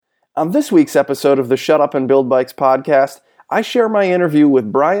On this week's episode of the Shut Up and Build Bikes podcast, I share my interview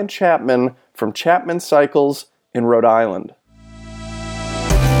with Brian Chapman from Chapman Cycles in Rhode Island.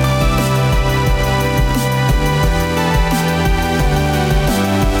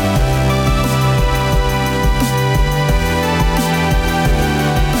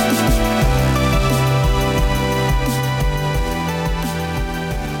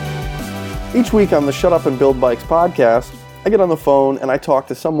 Each week on the Shut Up and Build Bikes podcast, I get on the phone and I talk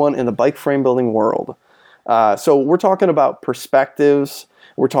to someone in the bike frame building world. So we're talking about perspectives.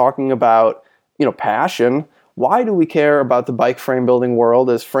 We're talking about, passion. Why do we care about the bike frame building world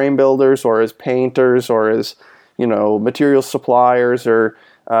as frame builders or as painters or as, material suppliers or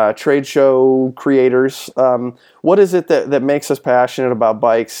trade show creators? What is it that makes us passionate about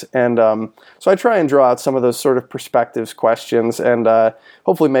bikes? And so I try and draw out some of those sort of perspectives questions and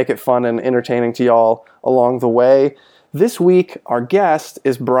hopefully make it fun and entertaining to y'all along the way. This week, our guest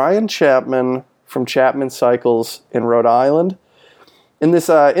is Brian Chapman from Chapman Cycles in Rhode Island. In this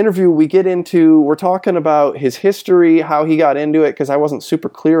interview, we're talking about his history, how he got into it, because I wasn't super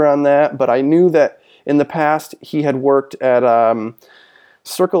clear on that, but I knew that in the past he had worked at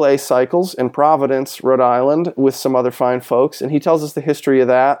Circle A Cycles in Providence, Rhode Island, with some other fine folks, and he tells us the history of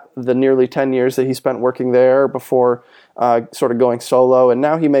that, the nearly 10 years that he spent working there before sort of going solo, and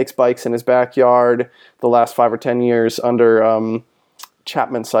now he makes bikes in his backyard the last 5 or 10 years under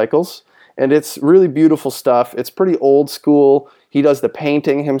Chapman Cycles, and it's really beautiful stuff. It's pretty old school. He does the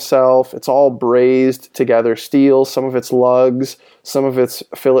painting himself. It's all brazed together steel. Some of it's lugs, some of it's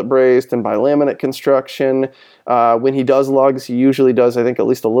fillet brazed and bilaminate construction. When he does lugs, he usually does, I think, at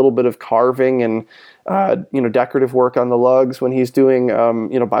least a little bit of carving and decorative work on the lugs. When he's doing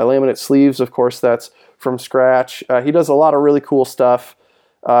bilaminate sleeves, of course, that's from scratch. He does a lot of really cool stuff,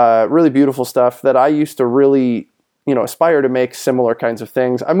 really beautiful stuff that I used to really aspire to make similar kinds of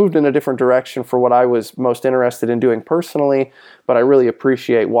things. I moved in a different direction for what I was most interested in doing personally, but I really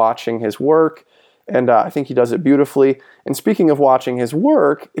appreciate watching his work, and I think he does it beautifully. And speaking of watching his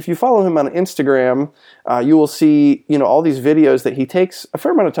work, if you follow him on Instagram, you will see all these videos that he takes a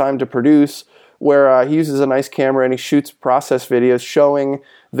fair amount of time to produce, where he uses a nice camera and he shoots process videos showing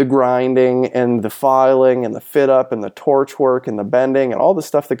the grinding and the filing and the fit up and the torch work and the bending and all the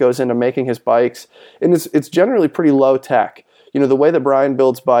stuff that goes into making his bikes. And it's generally pretty low tech. The way that Brian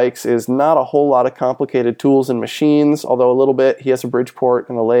builds bikes is not a whole lot of complicated tools and machines, although a little bit. He has a Bridgeport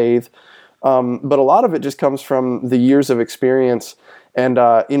and a lathe. But a lot of it just comes from the years of experience. And,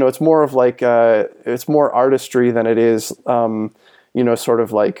 it's more of like, it's more artistry than it is, sort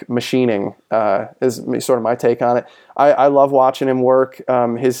of like machining, is sort of my take on it. I love watching him work,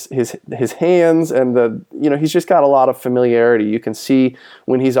 his hands, and he's just got a lot of familiarity. You can see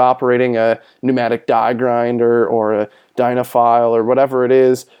when he's operating a pneumatic die grinder or a Dynafile or whatever it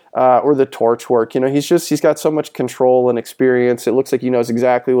is, or the torch work. He's got so much control and experience. It looks like he knows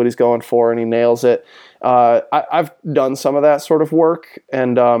exactly what he's going for and he nails it. I've done some of that sort of work,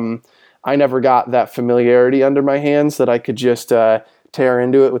 and I never got that familiarity under my hands that I could just tear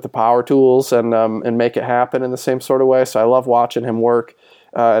into it with the power tools and make it happen in the same sort of way. So I love watching him work,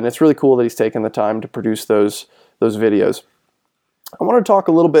 and it's really cool that he's taken the time to produce those videos. I want to talk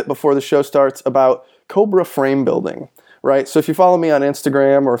a little bit before the show starts about Cobra frame building, right? So if you follow me on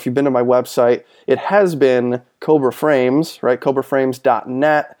Instagram or if you've been to my website, it has been Cobra Frames, right?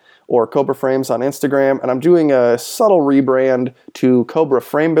 CobraFrames.net. or Cobra Frames on Instagram, and I'm doing a subtle rebrand to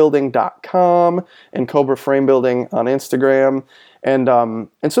CobraFrameBuilding.com and Cobra Frame Building on Instagram. And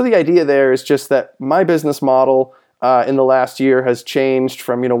so the idea there is just that my business model in the last year has changed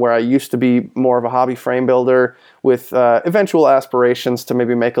from where I used to be more of a hobby frame builder with eventual aspirations to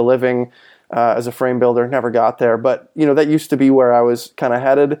maybe make a living as a frame builder. Never got there, but that used to be where I was kind of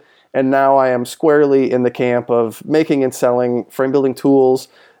headed, and now I am squarely in the camp of making and selling frame building tools.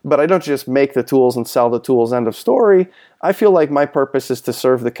 But I don't just make the tools and sell the tools, end of story. I feel like my purpose is to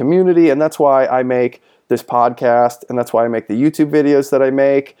serve the community, and that's why I make this podcast, and that's why I make the YouTube videos that I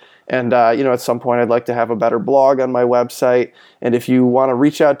make. And, at some point I'd like to have a better blog on my website. And if you want to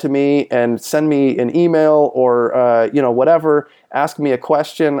reach out to me and send me an email or, whatever, ask me a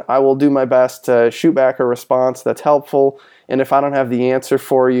question, I will do my best to shoot back a response that's helpful. And if I don't have the answer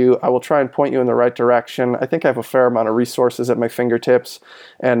for you, I will try and point you in the right direction. I think I have a fair amount of resources at my fingertips.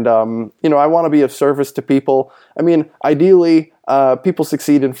 And, I want to be of service to people. I mean, ideally, people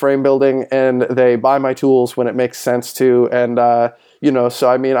succeed in frame building and they buy my tools when it makes sense to. And, So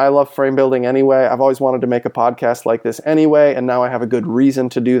I mean, I love frame building anyway. I've always wanted to make a podcast like this anyway, and now I have a good reason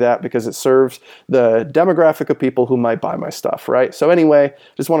to do that because it serves the demographic of people who might buy my stuff, right? So anyway,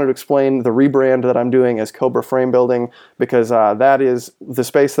 just wanted to explain the rebrand that I'm doing as Cobra Frame Building, because that is the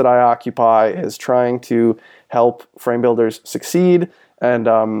space that I occupy, is trying to help frame builders succeed. And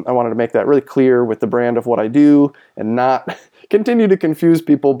I wanted to make that really clear with the brand of what I do, and not continue to confuse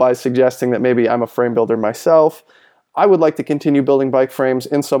people by suggesting that maybe I'm a frame builder myself. I would like to continue building bike frames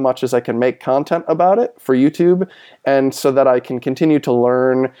in so much as I can make content about it for YouTube, and so that I can continue to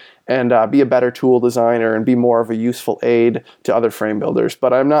learn and be a better tool designer and be more of a useful aid to other frame builders.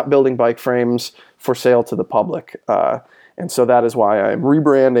 But I'm not building bike frames for sale to the public. And so that is why I'm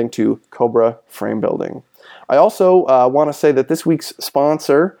rebranding to Cobra Frame Building. I also want to say that this week's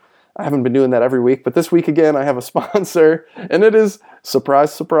sponsor, I haven't been doing that every week, but this week again I have a sponsor, and it is,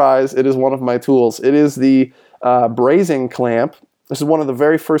 surprise, surprise, it is one of my tools. It is the brazing clamp. This is one of the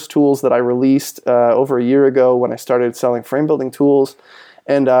very first tools that I released over a year ago when I started selling frame building tools.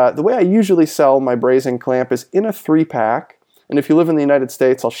 And the way I usually sell my brazing clamp is in a 3-pack. And if you live in the United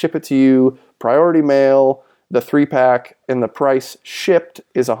States, I'll ship it to you priority mail. The 3-pack and the price shipped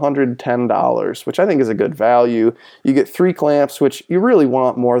is $110, which I think is a good value. You get 3 clamps, which you really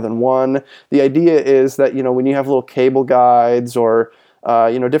want more than one. The idea is that, when you have little cable guides or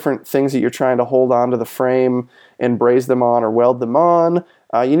different things that you're trying to hold onto the frame and braze them on or weld them on,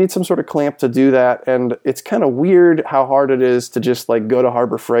 you need some sort of clamp to do that. And it's kind of weird how hard it is to just go to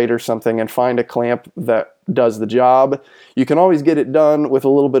Harbor Freight or something and find a clamp that does the job. You can always get it done with a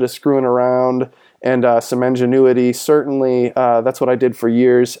little bit of screwing around and some ingenuity. Certainly, that's what I did for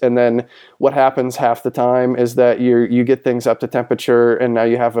years. And then what happens half the time is that you get things up to temperature, and now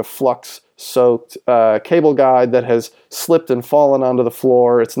you have a flux-soaked cable guide that has slipped and fallen onto the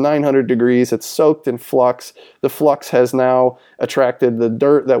floor. It's 900 degrees. It's soaked in flux. The flux has now attracted the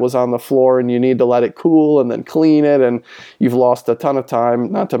dirt that was on the floor, and you need to let it cool and then clean it, and you've lost a ton of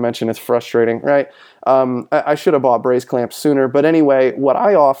time, not to mention it's frustrating, right? I should have bought braze clamps sooner, but anyway, what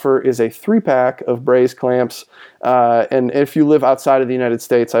I offer is a 3-pack of braze clamps, and if you live outside of the United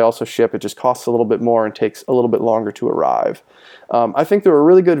States, I also ship. It just costs a little bit more and takes a little bit longer to arrive. I think they're a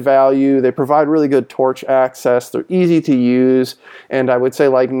really good value. They provide really good torch access. They're easy to use, and I would say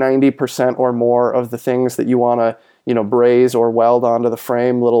 90% or more of the things that you want to braze or weld onto the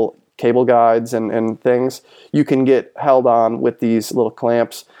frame, little cable guides and things, you can get held on with these little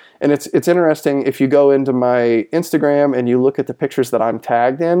clamps. And it's interesting, if you go into my Instagram and you look at the pictures that I'm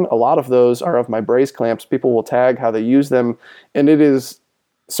tagged in, a lot of those are of my braze clamps. People will tag how they use them, and it is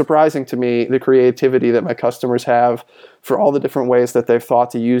surprising to me the creativity that my customers have for all the different ways that they've thought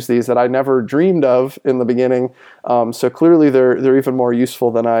to use these that I never dreamed of in the beginning. So clearly they're even more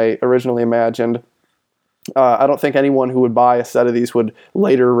useful than I originally imagined. I don't think anyone who would buy a set of these would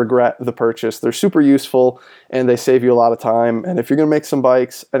later regret the purchase. They're super useful, and they save you a lot of time. And if you're going to make some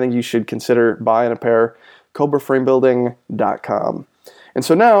bikes, I think you should consider buying a pair. CobraFrameBuilding.com. And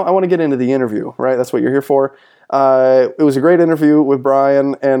so now I want to get into the interview, right? That's what you're here for. It was a great interview with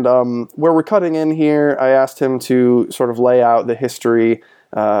Brian, and where we're cutting in here, I asked him to sort of lay out the history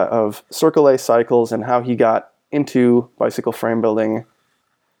of Circle A Cycles and how he got into bicycle frame building.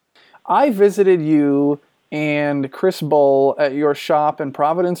 I visited you and Chris Bull at your shop in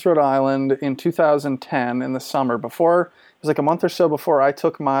Providence, Rhode Island in 2010 in the summer. It was like a month or so before I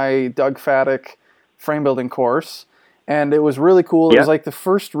took my Doug Faddick frame building course. And it was really cool. It was like the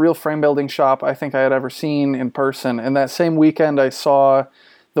first real frame building shop I think I had ever seen in person. And that same weekend I saw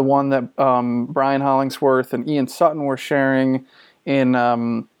the one that Brian Hollingsworth and Ian Sutton were sharing in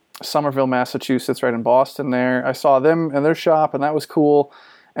Somerville, Massachusetts, right in Boston there. I saw them and their shop, and that was cool.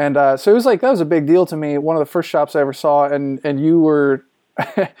 And so it was that was a big deal to me. One of the first shops I ever saw, and you were,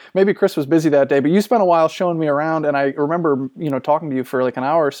 maybe Chris was busy that day, but you spent a while showing me around, and I remember, talking to you for an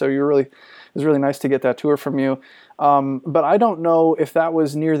hour or so. It was really nice to get that tour from you. But I don't know if that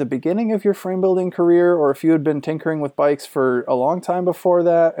was near the beginning of your frame building career, or if you had been tinkering with bikes for a long time before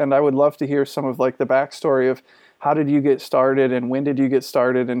that. And I would love to hear some of the backstory of how did you get started, and when did you get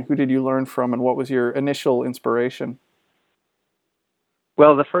started, and who did you learn from, and what was your initial inspiration?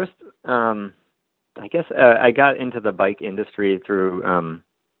 Well, the first, I guess I got into the bike industry through,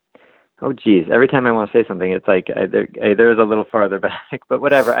 every time I want to say something, it's there's a little farther back, but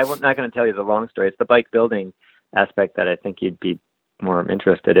whatever. I'm not going to tell you the long story. It's the bike building aspect that I think you'd be more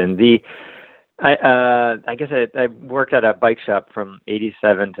interested in. I guess I worked at a bike shop from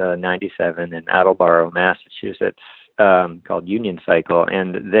 87 to 97 in Attleboro, Massachusetts, called Union Cycle,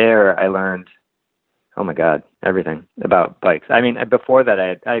 and there I learned, oh my God, everything about bikes. I mean, before that,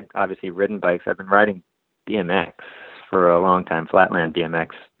 I obviously ridden bikes. I've been riding BMX for a long time, flatland BMX.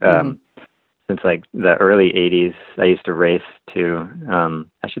 Since like the early 80s, I used to race too.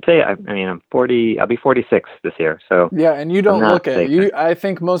 I should say, I mean, I'm 40, I'll be 46 this year. So yeah, and you don't look it. I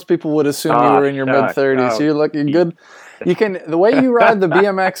think most people would assume you were in your mid 30s. You're looking good. You can, the way you ride the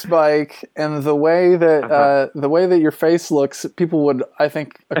BMX bike and the way that your face looks, people would, I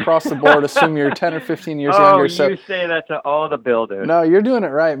think, across the board assume you're 10 or 15 years younger. So you say that to all the builders. No, you're doing it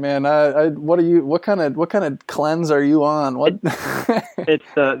right, man. What kind of cleanse are you on? What? It's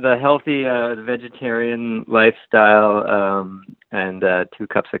the healthy vegetarian lifestyle, and 2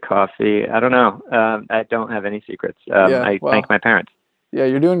 cups of coffee. I don't know. I don't have any secrets. Thank my parents. Yeah,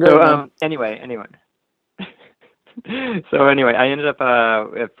 you're doing great. So anyway. So anyway, I ended up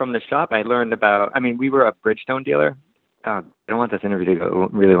from the shop. I learned about. I mean, we were a Bridgestone dealer. I don't want this interview to go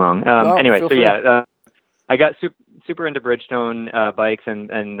really long. Anyway, so yeah, I got super into Bridgestone bikes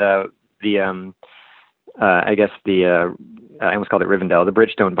and I guess I almost called it Rivendell, the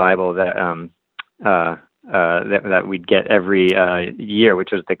Bridgestone Bible that we'd get every year,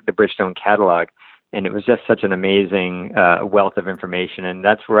 which was the Bridgestone catalog. And it was just such an amazing wealth of information. And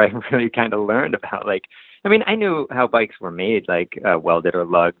that's where I really kind of learned about, like, I mean, I knew how bikes were made, like welded or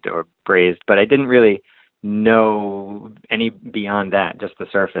lugged or brazed, but I didn't really know any beyond that, just the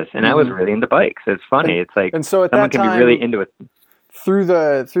surface. And I was really into bikes. It's funny. It's like, and so at someone that time, can be really into it. Through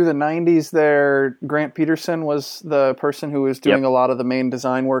the 90s there, Grant Peterson was the person who was doing a lot of the main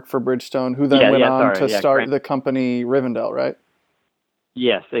design work for Bridgestone, who then went on to start the company Rivendell, right?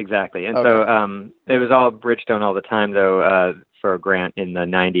 Yes, exactly. And so it was all Bridgestone all the time, though, for Grant in the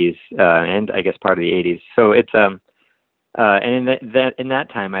 90s and I guess part of the 80s. So it's and in that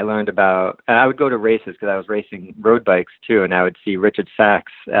time I learned about. I would go to races because I was racing road bikes too, and I would see Richard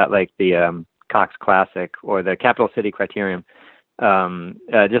Sachs at like the Cox Classic or the Capital City Criterium.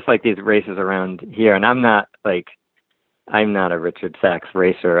 Just like these races around here, and I'm not a Richard Sachs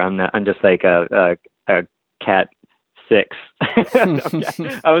racer. I'm just like a Cat 6.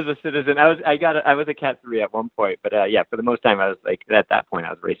 I was a Citizen. I was a Cat 3 at one point, but for the most time I was like, at that point I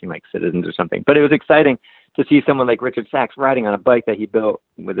was racing like Citizens or something. But it was exciting to see someone like Richard Sachs riding on a bike that he built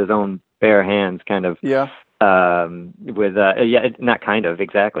with his own bare hands, kind of. Yeah. Not kind of,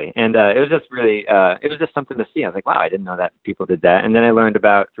 exactly. And it was just really, it was just something to see. I was like, wow, I didn't know that people did that. And then I learned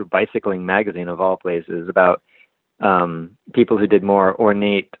about, through Bicycling Magazine of all places, about people who did more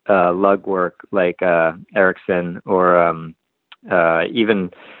ornate lug work, like Ericsson, or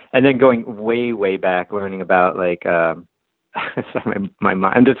even, and then going way, way back, learning about like, my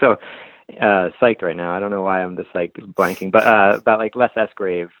mind, I'm just so psyched right now. I don't know why I'm just like blanking, but about like Les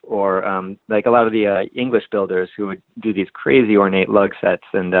Esgrave, or like a lot of the English builders who would do these crazy ornate lug sets,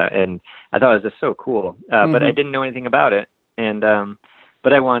 and I thought it was just so cool. But I didn't know anything about it, and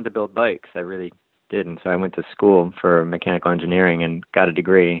but I wanted to build bikes. I really did, and so I went to school for mechanical engineering and got a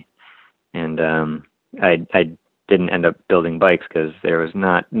degree, and I didn't end up building bikes because there was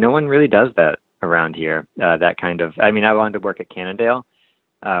no one really does that around here. That kind of, I mean, I wanted to work at Cannondale,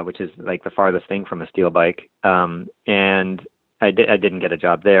 which is like the farthest thing from a steel bike. And I didn't get a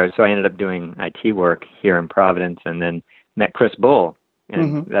job there. So I ended up doing IT work here in Providence, and then met Chris Bull.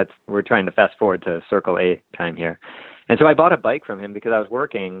 And we're trying to fast forward to Circle A time here. And so I bought a bike from him because I was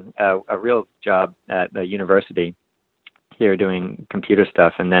working a real job at the university here doing computer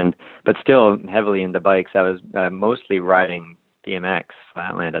stuff. And then, but still heavily into bikes. I was mostly riding BMX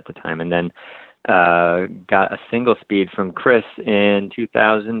flatland at the time. And then, got a single speed from Chris in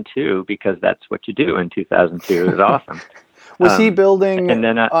 2002, because that's what you do in 2002. It was awesome. Was he building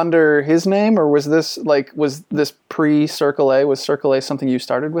under his name, or was this pre-Circle A? Was Circle A something you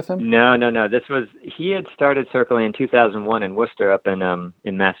started with him? No. He had started Circle A in 2001 in Worcester, up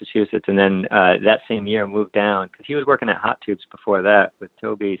in Massachusetts, and then that same year moved down because he was working at Hot Tubes before that with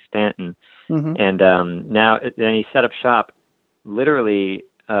Toby Stanton, and then he set up shop literally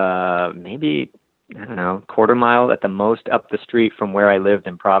maybe, I don't know, quarter mile at the most up the street from where I lived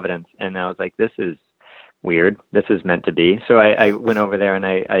in Providence. And I was like, this is weird. This is meant to be. So I went over there and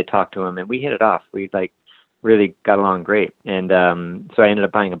I talked to him, and we hit it off. We like really got along great. And so I ended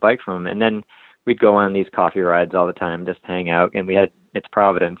up buying a bike from him. And then we'd go on these coffee rides all the time, just hang out. And it's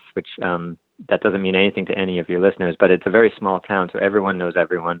Providence, which that doesn't mean anything to any of your listeners, but it's a very small town, so everyone knows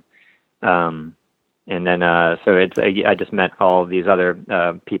everyone. And then, so I just met all these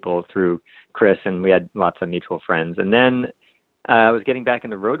other people through Chris, and we had lots of mutual friends. And then I was getting back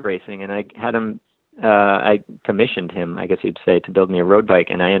into road racing, and I had him, I commissioned him, I guess you'd say, to build me a road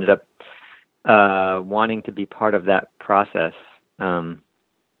bike. And I ended up wanting to be part of that process. So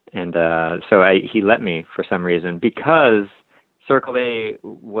he let me for some reason, because Circle A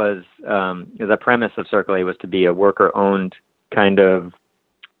was the premise of Circle A was to be a worker-owned kind of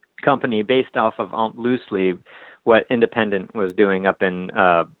company based off of loosely what Independent was doing up in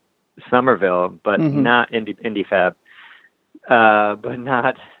Somerville, but not IndieFab, but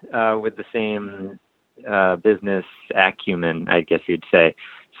not with the same business acumen, I guess you'd say.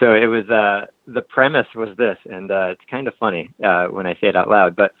 So it was the premise was this, and it's kind of funny when I say it out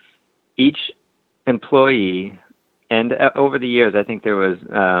loud, but each employee, and over the years, I think there was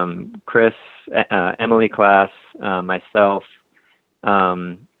Chris, Emily Class, myself.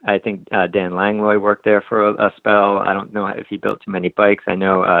 I think Dan Langlois worked there for a spell. I don't know if he built too many bikes. I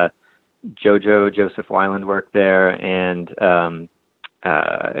know Joseph Weiland worked there, and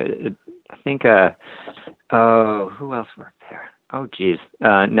I think who else worked there? Oh, geez.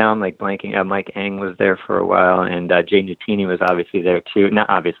 Now I'm like blanking. Mike Eng was there for a while, and Jay Nutini was obviously there too. Not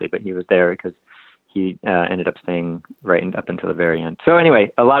obviously, but he was there because he ended up staying right up until the very end. So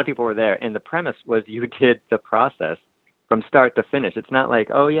anyway, a lot of people were there, and the premise was you did the process from start to finish. It's not like,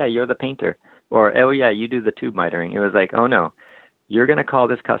 oh yeah, you're the painter, or oh yeah, you do the tube mitering. It was like, oh no, you're going to call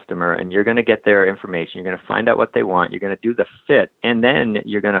this customer and you're going to get their information. You're going to find out what they want. You're going to do the fit, and then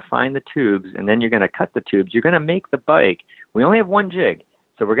you're going to find the tubes, and then you're going to cut the tubes. You're going to make the bike. We only have one jig,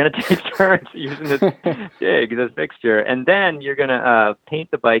 so we're going to take turns using this jig, this fixture, and then you're going to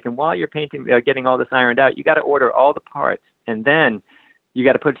paint the bike. And while you're painting, getting all this ironed out, you got to order all the parts, and then you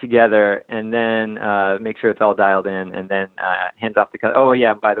got to put it together, and then make sure it's all dialed in, and then hands off the cut. Oh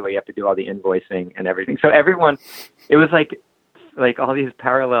yeah, by the way, you have to do all the invoicing and everything. So everyone, it was like all these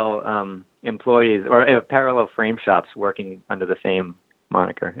parallel employees or parallel frame shops working under the same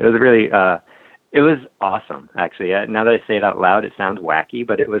moniker. It was really, it was awesome, actually. Now that I say it out loud, it sounds wacky,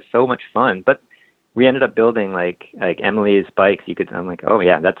 but it was so much fun. But we ended up building like Emily's bikes. I'm like, oh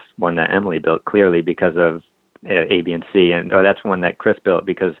yeah, that's one that Emily built clearly because of A, B, and C, and that's one that Chris built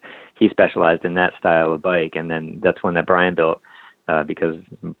because he specialized in that style of bike, and then that's one that Brian built because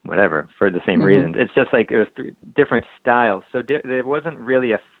whatever, for the same reasons. It's just like it was different styles, so there wasn't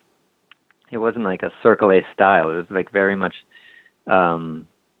really it wasn't like a Circle A style. It was like very much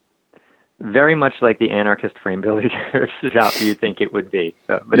like the anarchist frame building shop you think it would be.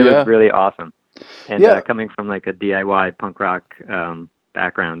 So, but it was really awesome, and coming from like a DIY punk rock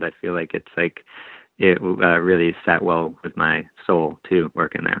background, I feel like it's like it really sat well with my soul too,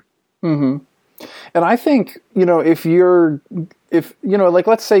 working there. Mm-hmm. And I think, if like,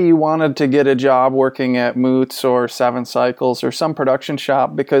 let's say you wanted to get a job working at Moots or Seven Cycles or some production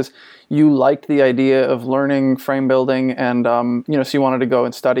shop because you liked the idea of learning frame building and, so you wanted to go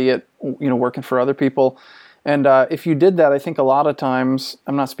and study it, working for other people. And if you did that, I think a lot of times,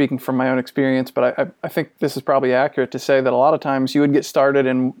 I'm not speaking from my own experience, but I think this is probably accurate to say that a lot of times you would get started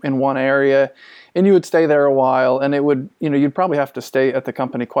in one area and you would stay there a while, and it would, you'd probably have to stay at the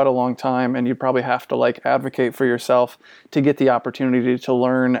company quite a long time, and you'd probably have to like advocate for yourself to get the opportunity to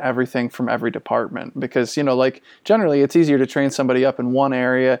learn everything from every department. Because, like generally it's easier to train somebody up in one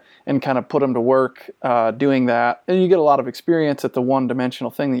area and kind of put them to work doing that. And you get a lot of experience at the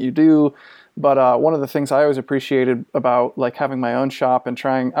one-dimensional thing that you do. But one of the things I always appreciated about like having my own shop and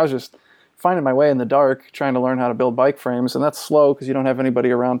I was just finding my way in the dark, trying to learn how to build bike frames. And that's slow because you don't have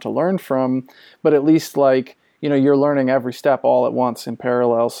anybody around to learn from, but at least like, you're learning every step all at once in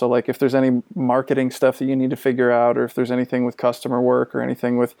parallel. So like if there's any marketing stuff that you need to figure out, or if there's anything with customer work or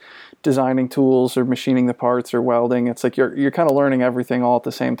anything with designing tools or machining the parts or welding, it's like you're kind of learning everything all at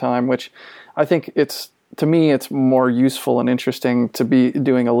the same time, which I think to me, it's more useful and interesting to be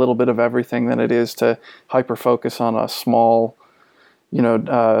doing a little bit of everything than it is to hyper focus on a small,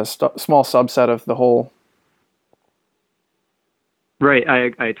 small subset of the whole. Right,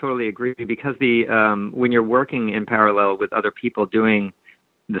 I totally agree, because when you're working in parallel with other people doing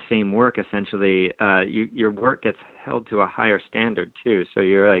the same work, essentially, your work gets held to a higher standard too. So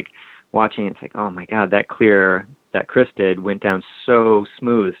you're like watching, it's like, oh my God, that clear that Chris did went down so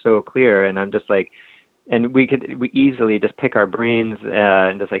smooth, so clear, and I'm just like. And we easily just pick our brains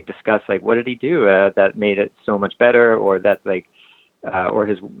and just like discuss like what did he do that made it so much better, or that like or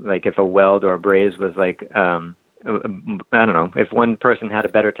his like if a weld or a braze was like I don't know, if one person had a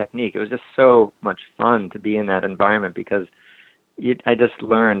better technique. It was just so much fun to be in that environment because I just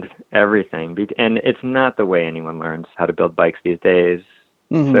learned everything, and it's not the way anyone learns how to build bikes these days.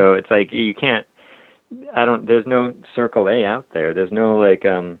 Mm-hmm. So it's like you can't. There's no Circle A out there. There's no like.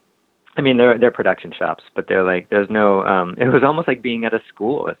 I mean, they're production shops, but they're like, there's no, it was almost like being at a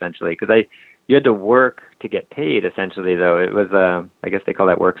school, essentially, because you had to work to get paid, essentially, though. It was, I guess they call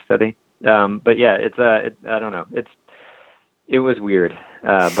that work study. But yeah, I don't know. It was weird,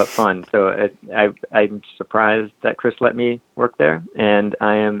 but fun. So I'm surprised that Chris let me work there, and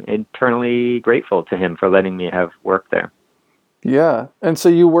I am eternally grateful to him for letting me have work there. Yeah. And so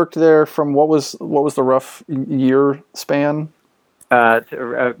you worked there from what was the rough year span?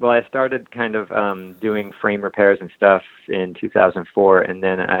 Well, I started kind of doing frame repairs and stuff in 2004, and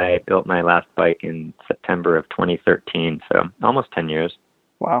then I built my last bike in September of 2013. So almost 10 years.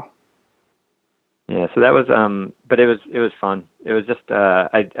 Wow. Yeah, so that was, but it was fun. It was just,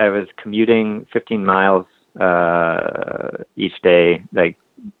 I was commuting 15 miles, each day. Like,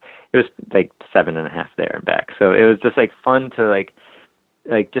 it was like 7.5 there and back. So it was just like fun to like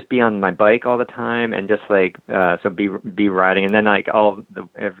just be on my bike all the time and just like, so be riding. And then like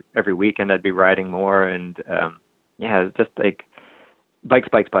every weekend I'd be riding more. And, yeah, it was just like bikes.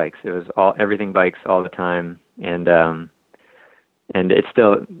 It was everything bikes all the time. And it's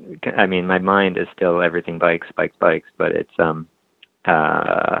still, I mean, my mind is still everything bikes, but it's,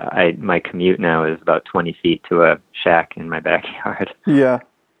 my commute now is about 20 feet to a shack in my backyard. Yeah.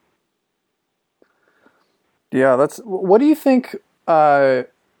 Yeah. What do you think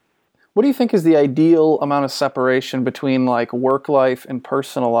is the ideal amount of separation between like work life and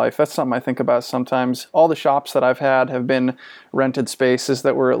personal life? That's something I think about sometimes. All the shops that I've had have been rented spaces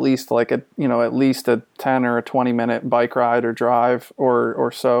that were at least like at least a 10 or a 20 minute bike ride or drive or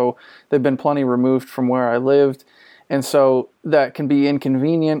so. They've been plenty removed from where I lived. And so that can be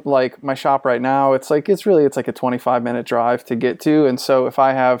inconvenient. Like my shop right now, it's like a 25-minute drive to get to. And so if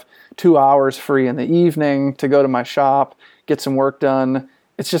I have 2 hours free in the evening to go to my shop, get some work done,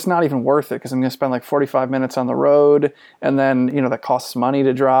 it's just not even worth it because I'm going to spend like 45 minutes on the road, and then, that costs money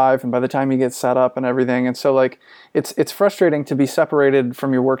to drive. And by the time you get set up and everything. And so like, it's frustrating to be separated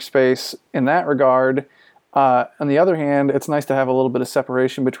from your workspace in that regard. On the other hand, it's nice to have a little bit of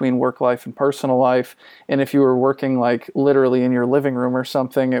separation between work life and personal life. And if you were working like literally in your living room or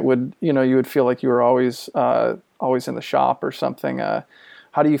something, it would, you would feel like you were always in the shop or something.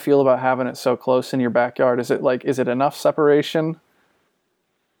 How do you feel about having it so close in your backyard? Is it enough separation?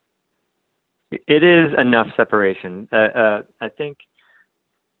 It is enough separation. I think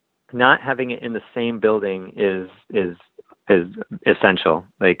not having it in the same building is essential.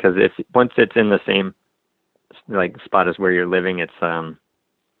 Like, because once it's in the same like spot as where you're living, it's I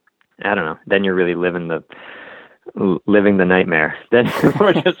don't know. Then you're really living the nightmare. Then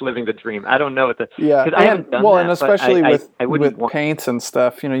we're just living the dream. I don't know what I haven't done that, and especially with paints and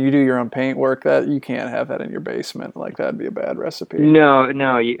stuff. You do your own paint work. That you can't have that in your basement. Like that'd be a bad recipe. No.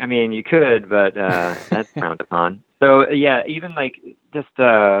 I mean, you could, but that's frowned upon. So yeah, even like just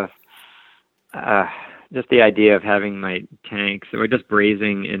the idea of having my tanks or just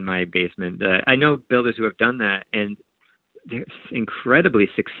brazing in my basement. I know builders who have done that, and they're incredibly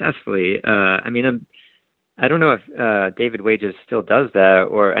successfully. I don't know if David Wages still does that,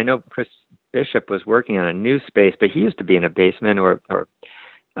 or I know Chris Bishop was working on a new space, but he used to be in a basement, or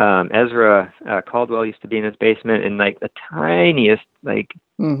Ezra Caldwell used to be in his basement in like the tiniest like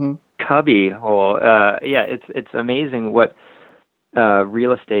cubby hole. Yeah, it's amazing what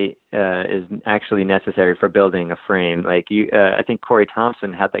real estate is actually necessary for building a frame. Like I think Corey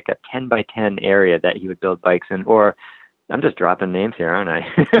Thompson had like a 10 by 10 area that he would build bikes in, or I'm just dropping names here, aren't I?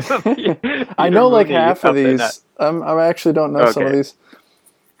 I know like half of these. I actually don't know some of these.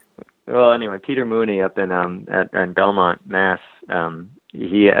 Well, anyway, Peter Mooney up in Belmont, Mass.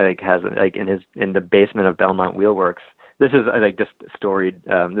 He has in the basement of Belmont Wheelworks. This is just storied.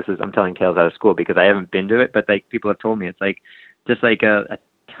 I'm telling tales out of school because I haven't been to it, but like people have told me it's like just like a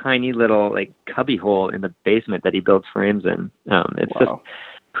tiny little like cubby hole in the basement that he builds frames in. It's just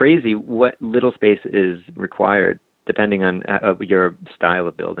crazy what little space is required depending on your style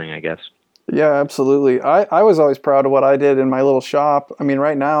of building, I guess. Yeah, absolutely. I was always proud of what I did in my little shop. I mean,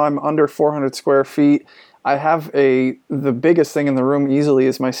 right now I'm under 400 square feet. I have the biggest thing in the room easily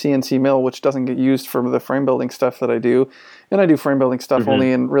is my CNC mill, which doesn't get used for the frame building stuff that I do. And I do frame building stuff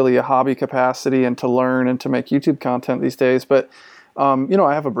only in really a hobby capacity and to learn and to make YouTube content these days. But,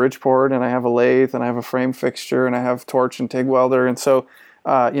 I have a Bridgeport and I have a lathe and I have a frame fixture and I have torch and TIG welder. And so,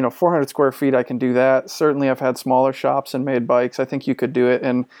 400 square feet, I can do that. Certainly I've had smaller shops and made bikes. I think you could do it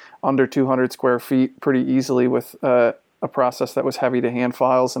in under 200 square feet pretty easily with a process that was heavy to hand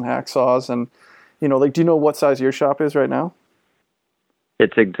files and hacksaws. And, do you know what size your shop is right now?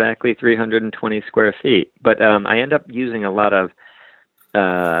 It's exactly 320 square feet, but I end up using a lot of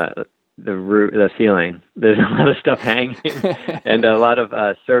the ceiling. There's a lot of stuff hanging, and a lot of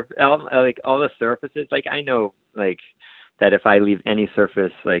all the surfaces. Like I know, like that if I leave any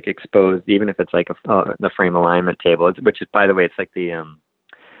surface like exposed, even if it's like the frame alignment table, which is by the way, it's like the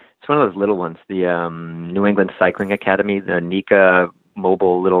it's one of those little ones, the New England Cycling Academy, the NECA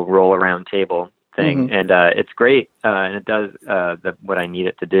mobile little roll around table thing. Mm-hmm. And it's great, and it does what I need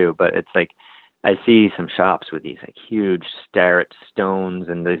it to do, but it's like I see some shops with these like huge Starrett stones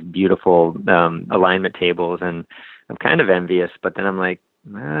and these beautiful alignment tables, and I'm kind of envious, but then I'm like,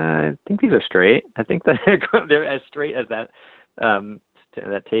 I think these are straight. I think that they're as straight as that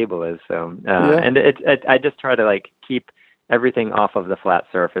that table is. So and I just try to like keep everything off of the flat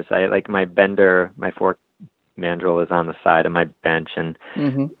surface. I like my bender, my fork mandrel is on the side of my bench, and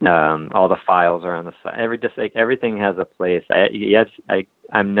all the files are on the side. Everything has a place.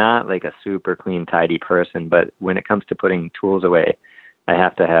 I'm not like a super clean, tidy person, but when it comes to putting tools away, I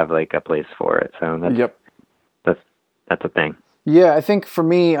have to have like a place for it. So that's a thing. Yeah, I think for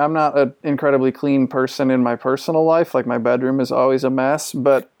me, I'm not an incredibly clean person in my personal life. Like my bedroom is always a mess,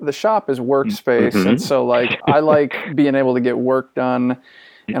 but the shop is workspace. And so like I like being able to get work done.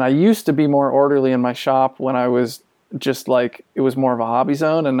 And I used to be more orderly in my shop when I was just like, it was more of a hobby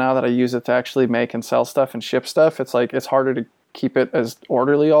zone. And now that I use it to actually make and sell stuff and ship stuff, it's like, it's harder to keep it as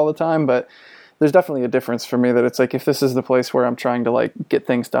orderly all the time. But there's definitely a difference for me that it's like, if this is the place where I'm trying to like get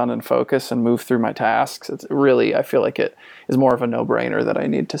things done and focus and move through my tasks, it's really, I feel like it is more of a no-brainer that I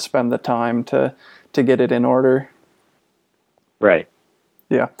need to spend the time to get it in order. Right.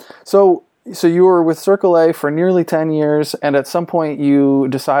 Yeah. So you were with Circle A for nearly 10 years, and at some point you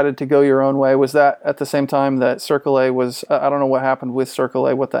decided to go your own way. Was that at the same time that Circle A was, I don't know what happened with Circle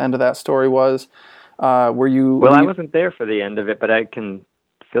A, what the end of that story was. I wasn't there for the end of it, but I can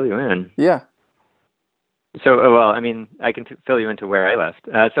fill you in. Yeah. So, I can fill you into where I left.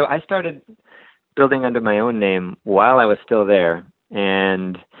 So I started building under my own name while I was still there.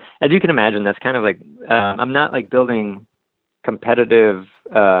 And as you can imagine, that's kind of like, I'm not like building competitive,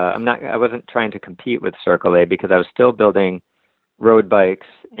 I wasn't trying to compete with Circle A because I was still building road bikes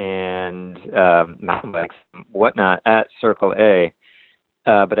and mountain bikes and whatnot at Circle A.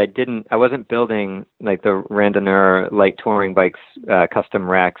 But I wasn't building like the Randonneur light touring bikes, custom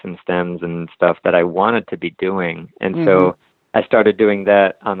racks and stems and stuff that I wanted to be doing. And so I started doing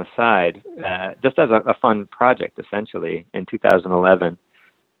that on the side, just as a fun project, essentially, in 2011.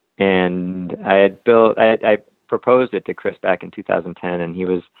 And I proposed it to Chris back in 2010, and he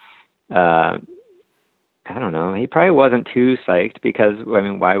was, I don't know, he probably wasn't too psyched because,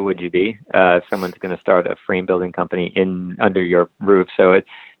 why would you be? If someone's going to start a frame building company under your roof. So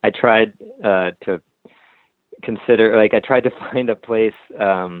I tried to consider, I tried to find a place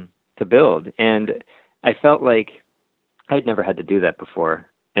to build. And I felt like I'd never had to do that before.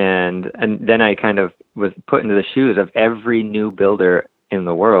 And then I kind of was put into the shoes of every new builder in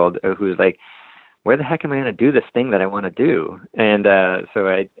the world who's like, where the heck am I going to do this thing that I want to do? And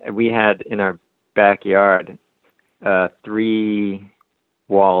so we had in our backyard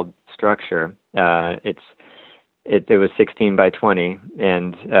 3-walled structure. It was 16 by 20,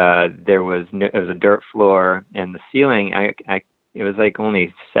 and it was a dirt floor, and the ceiling it was like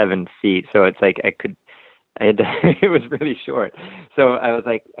only 7 feet, so it's like it was really short. So I was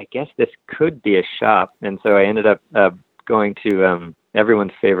like, I guess this could be a shop, and so I ended up going to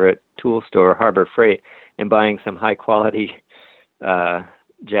everyone's favorite tool store, Harbor Freight, and buying some high quality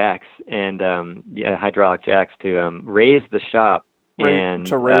jacks and hydraulic jacks to raise the shop and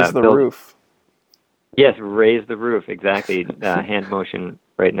to raise the roof. Yes, raise the roof, exactly. Hand motion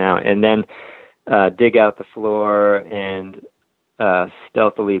right now, and then dig out the floor and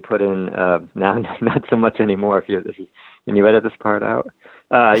stealthily put in now not so much anymore. Can you edit this part out?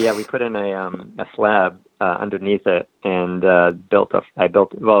 We put in a slab underneath it and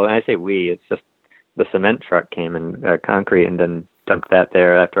when I say we, it's just the cement truck came and concrete, and then dumped that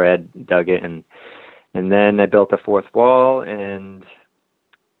there after I had dug it, and then I built a 4th wall and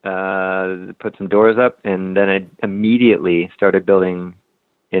put some doors up, and then I immediately started building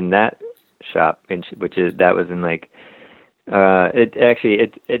in that shop, that was in like I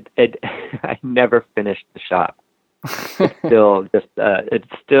never finished the shop. It's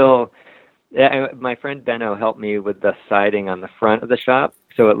still my friend Benno helped me with the siding on the front of the shop,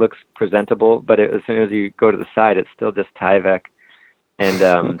 so it looks presentable. But as soon as you go to the side, it's still just Tyvek,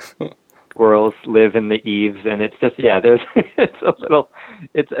 and squirrels live in the eaves, and it's just I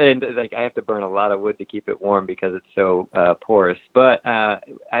have to burn a lot of wood to keep it warm because it's so porous. But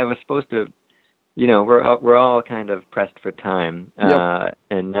I was supposed to, we're all kind of pressed for time,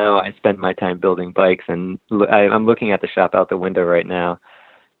 and now I spend my time building bikes, and I'm looking at the shop out the window right now.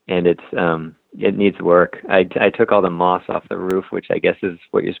 And it needs work. I took all the moss off the roof, which I guess is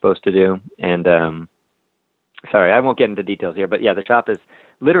what you're supposed to do. And sorry, I won't get into details here, but yeah, the shop is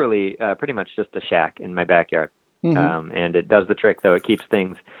literally pretty much just a shack in my backyard. Mm-hmm. And it does the trick, though. It keeps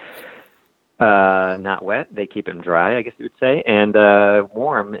things not wet. They keep them dry, I guess you would say, and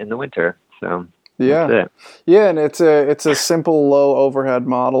warm in the winter. So that's it. Yeah, and it's a simple, low overhead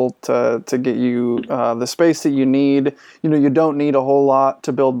model to get you the space that you need. You don't need a whole lot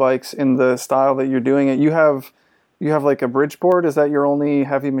to build bikes in the style that you're doing it. You have like a Bridgeport. Is that your only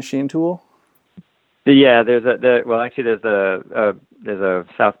heavy machine tool? Yeah, there's a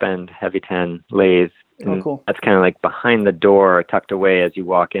South Bend Heavy 10 lathe. Oh, cool. That's kind of like behind the door, tucked away as you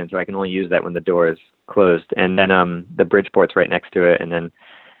walk in, so I can only use that when the door is closed. And then the Bridgeport's right next to it, and then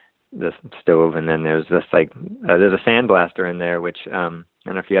the stove, and then there's this there's a sandblaster in there, which I don't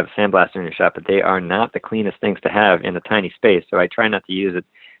know if you have a sandblaster in your shop, but they are not the cleanest things to have in a tiny space. So I try not to use it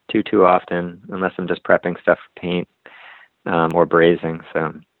too often, unless I'm just prepping stuff for paint or brazing.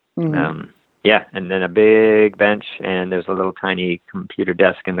 So. Mm-hmm. Yeah, and then a big bench, and there's a little tiny computer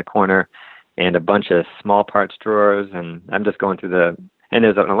desk in the corner, and a bunch of small parts drawers, and I'm just going through and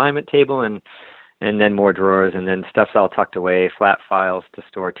there's an alignment table, and then more drawers, and then stuff's all tucked away, flat files to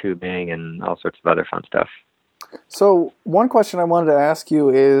store tubing, and all sorts of other fun stuff. So one question I wanted to ask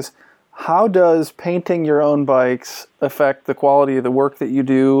you is, how does painting your own bikes affect the quality of the work that you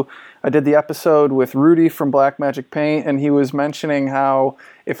do? I did the episode with Rudy from Black Magic Paint, and he was mentioning how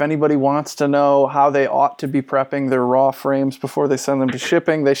if anybody wants to know how they ought to be prepping their raw frames before they send them to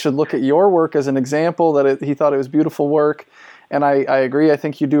shipping, they should look at your work as an example, he thought it was beautiful work. And I agree. I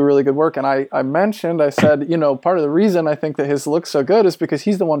think you do really good work. And I said, part of the reason I think that his looks so good is because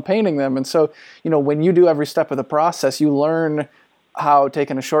he's the one painting them. And so, when you do every step of the process, you learn how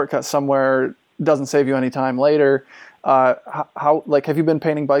taking a shortcut somewhere doesn't save you any time later. Have you been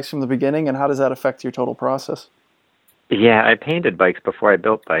painting bikes from the beginning, and how does that affect your total process? Yeah, I painted bikes before I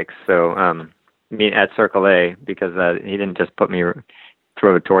built bikes. So, at Circle A, because he didn't just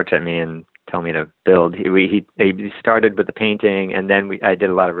throw a torch at me and tell me to build. He started with the painting, and then I did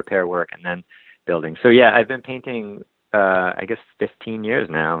a lot of repair work, and then building. So yeah, I've been painting, I guess 15 years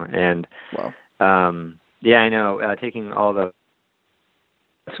now, and wow. Yeah, I know. Taking all the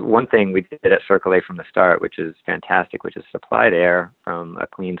one thing we did at Circle A from the start, which is fantastic, which is supplied air from a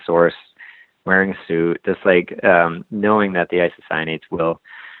clean source, wearing a suit, just knowing that the isocyanates will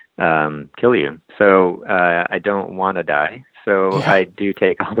kill you. So I don't want to die. So yeah. I do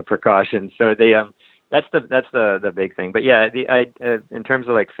take all the precautions. So that's the big thing. But yeah, in terms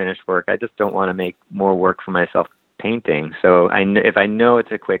of finished work, I just don't want to make more work for myself painting. So if I know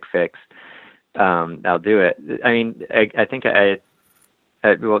it's a quick fix, I'll do it. I mean, I think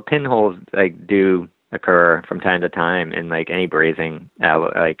pinholes do occur from time to time in any brazing,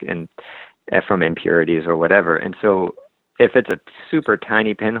 from impurities or whatever. And so if it's a super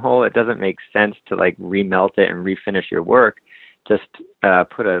tiny pinhole, it doesn't make sense to remelt it and refinish your work. Just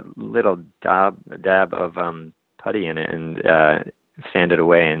put a little dab of putty in it and sand it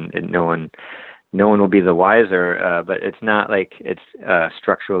away, and no one will be the wiser. But it's not it's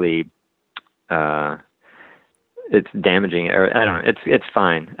structurally it's damaging, or I don't know. It's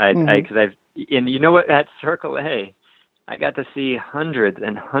fine. Because at Circle A, I got to see hundreds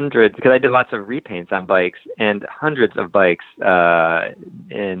and hundreds, because I did lots of repaints on bikes, and hundreds of bikes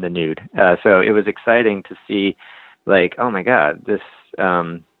in the nude. So it was exciting to see, oh my God, this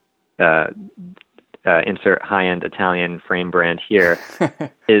insert high-end Italian frame brand here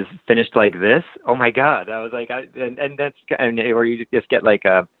is finished like this. Oh my God! I was or you just get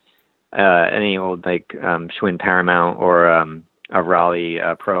any old Schwinn Paramount or a Raleigh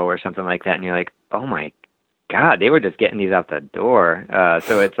Pro or something like that, and you're like, oh my God, they were just getting these out the door.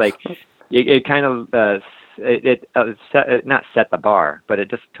 So it's it kind of not set the bar, but it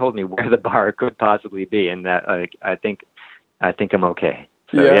just told me where the bar could possibly be, and that I think I'm okay.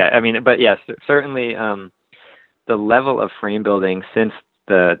 So yeah, I mean, but yes, certainly the level of frame building since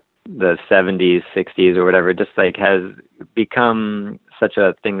the 70s, 60s, or whatever, just has become such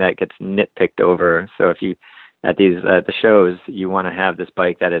a thing that gets nitpicked over. So if you at the shows, you want to have this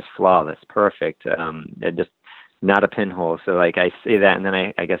bike that is flawless, perfect, and just not a pinhole. So I say that, and then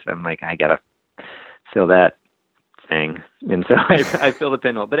I guess I'm I gotta fill that thing, and so I fill the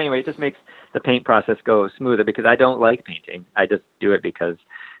pinhole. But anyway, it just makes the paint process go smoother, because I don't like painting. I just do it because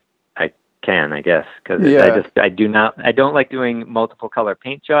I can, I guess, because I don't like doing multiple color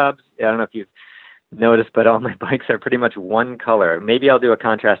paint jobs. I don't know if you've noticed, but all my bikes are pretty much one color. Maybe I'll do a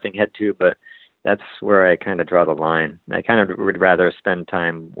contrasting head tube, but that's where I kind of draw the line. I kind of would rather spend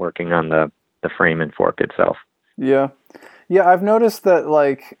time working on the frame and fork itself. Yeah. Yeah, I've noticed that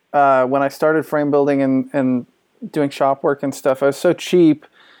when I started frame building and doing shop work and stuff, I was so cheap,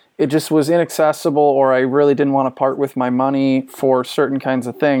 it just was inaccessible, or I really didn't want to part with my money for certain kinds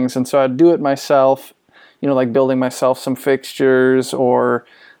of things. And so I'd do it myself, like building myself some fixtures, or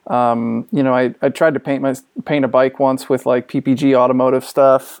I tried to paint a bike once with like PPG automotive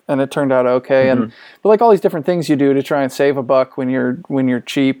stuff, and it turned out okay. Mm-hmm. But like all these different things you do to try and save a buck when you're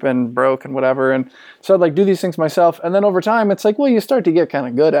cheap and broke and whatever. And so I'd like do these things myself, and then over time it's like, well, you start to get kind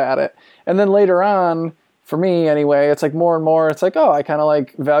of good at it, and then later on, for me anyway, it's like more and more, it's like, oh, I kind of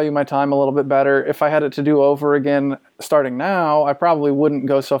like value my time a little bit better. If I had it to do over again starting now, I probably wouldn't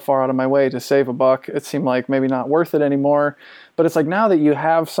go so far out of my way to save a buck. It seemed like maybe not worth it anymore. But it's like now that you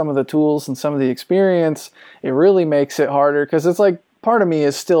have some of the tools and some of the experience, it really makes it harder, because it's like part of me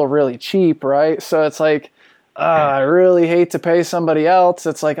is still really cheap, right? So it's like, I really hate to pay somebody else.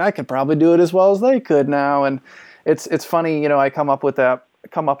 It's like I could probably do it as well as they could now. And it's funny, I come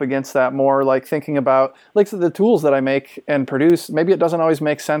up against that more, like thinking about like the tools that I make and produce. Maybe it doesn't always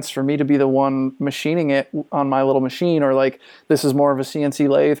make sense for me to be the one machining it on my little machine, or like this is more of a CNC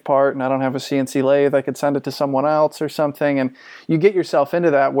lathe part and I don't have a CNC lathe. I could send it to someone else or something. And you get yourself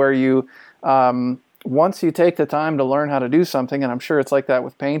into that where you, once you take the time to learn how to do something, and I'm sure it's like that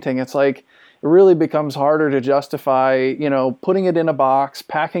with painting, it's like, it really becomes harder to justify, putting it in a box,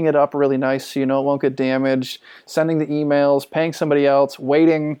 packing it up really nice so it won't get damaged, sending the emails, paying somebody else,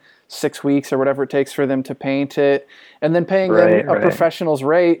 waiting 6 weeks or whatever it takes for them to paint it, and then paying them a professional's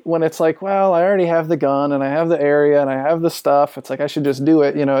rate when it's like, well, I already have the gun and I have the area and I have the stuff. It's like I should just do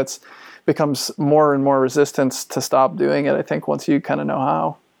it. It's becomes more and more resistance to stop doing it, I think, once you kind of know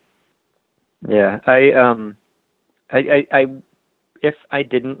how. Yeah, if I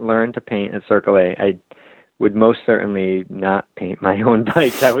didn't learn to paint at Circle A, I would most certainly not paint my own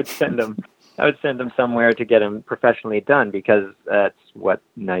bikes. I would send them somewhere to get them professionally done, because that's what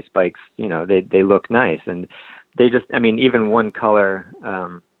nice bikes, they look nice, and they just, even one color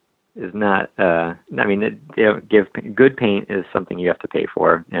is not. Good paint is something you have to pay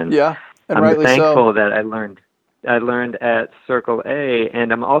for, and yeah, and I'm rightly thankful so. that I learned at Circle A,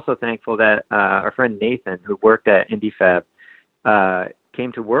 and I'm also thankful that our friend Nathan, who worked at IndieFab,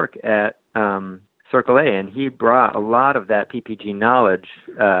 came to work at Circle A, and he brought a lot of that PPG knowledge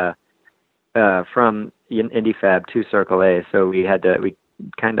from IndieFab to Circle A. So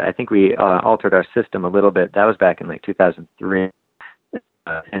I think we altered our system a little bit. That was back in like 2003,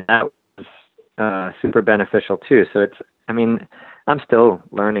 and that was super beneficial too. So I'm still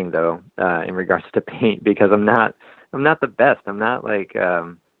learning though in regards to paint, because I'm not the best. I'm not like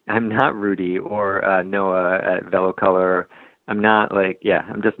I'm not Rudy or Noah at VeloColor. I'm not like,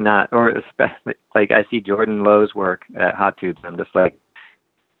 I'm just not, or especially like I see Jordan Lowe's work at Hot Tubes. I'm just like,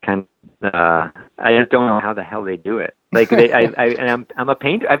 I just don't know how the hell they do it. Like I'm a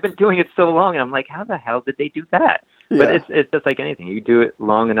painter. I've been doing it so long, and I'm like, how the hell did they do that? Yeah. But it's just like anything. You do it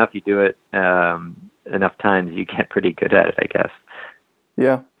long enough, you do it enough times, you get pretty good at it, I guess.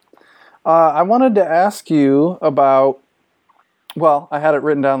 Yeah. I wanted to ask you about, well, I had it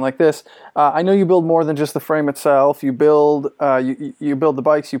written down like this. I know you build more than just the frame itself. You build you build the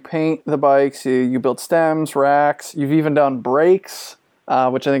bikes, you paint the bikes, you build stems, racks. You've even done brakes,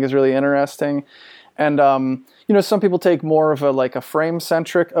 which I think is really interesting. And some people take more of a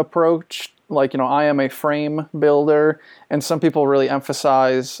frame-centric approach. Like, I am a frame builder, and some people really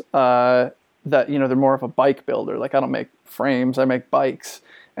emphasize that they're more of a bike builder. Like, I don't make frames, I make bikes.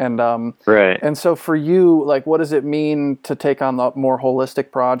 And right. And so for you, like, what does it mean to take on the more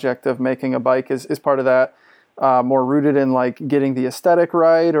holistic project of making a bike? Is part of that more rooted in like getting the aesthetic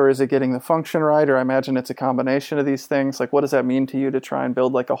right, or is it getting the function right? Or I imagine it's a combination of these things. Like, what does that mean to you to try and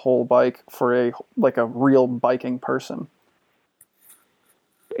build like a whole bike for a real biking person?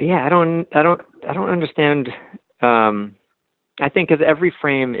 Yeah, I don't understand. I think because every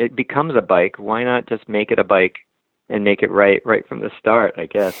frame, it becomes a bike. Why not just make it a bike and make it right from the start, I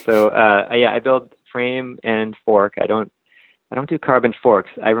guess. So I build frame and fork. I don't do carbon forks.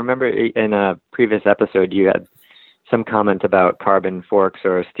 I remember in a previous episode you had some comment about carbon forks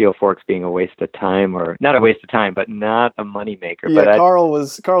or steel forks being a waste of time, or not a waste of time, but not a money maker. Yeah, but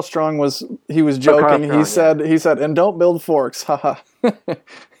Carl Strong was joking. He said, and don't build forks. Haha.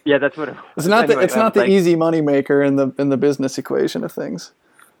 Yeah, that's what it's not. It's not the easy money maker in the business equation of things.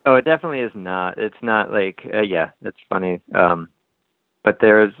 Oh, it definitely is not. It's not like, it's funny. But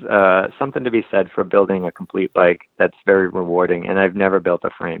there's something to be said for building a complete bike that's very rewarding. And I've never built a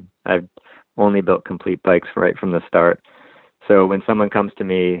frame. I've only built complete bikes right from the start. So when someone comes to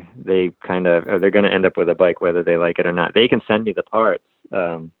me, they're going to end up with a bike, whether they like it or not. They can send me the parts,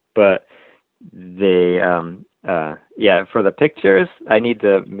 but they, for the pictures, I need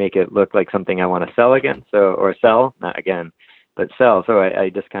to make it look like something I want to sell again. So I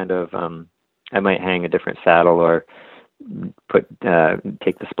just kind of, I might hang a different saddle or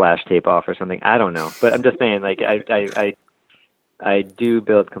take the splash tape off or something. I don't know, but I'm just saying, like I do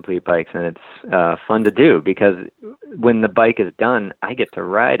build complete bikes, and it's fun to do because when the bike is done, I get to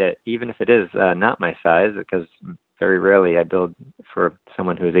ride it, even if it is not my size, because very rarely I build for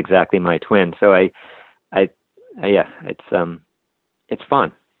someone who is exactly my twin. So yeah, it's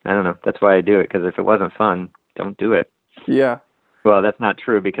fun. I don't know. That's why I do it, because if it wasn't fun, don't do it. Yeah. Well, that's not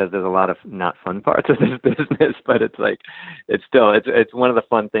true, because there's a lot of not fun parts of this business, but it's like, it's one of the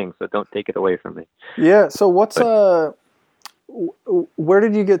fun things, so don't take it away from me. Yeah. So where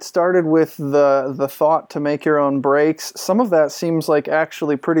did you get started with the thought to make your own brakes? Some of that seems like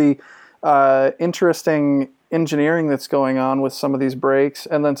actually pretty interesting engineering that's going on with some of these brakes,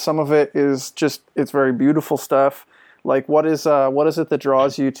 and then some of it is just, it's very beautiful stuff. Like what is it that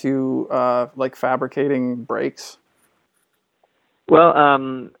draws you to like fabricating brakes? Well,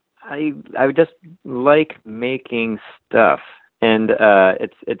 I just like making stuff, and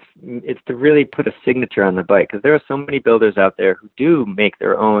it's to really put a signature on the bike, because there are so many builders out there who do make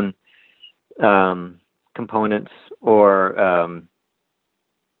their own components or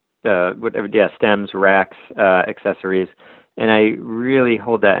whatever, stems, racks, accessories, and I really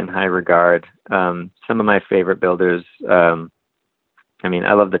hold that in high regard. Some of my favorite builders, I mean,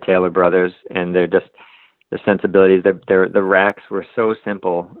 I love the Taylor brothers, and they're just, the sensibilities. The racks were so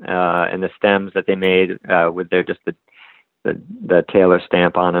simple, and the stems that they made with their just the Taylor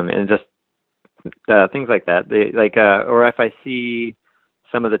stamp on them, and just things like that. They or if I see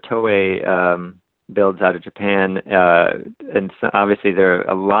some of the Toei builds out of Japan, and so obviously there are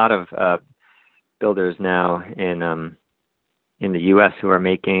a lot of builders now in the U.S. who are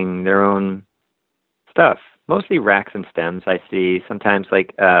making their own stuff, mostly racks and stems. I see sometimes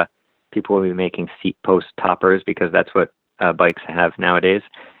like people will be making seat post toppers, because that's what bikes have nowadays.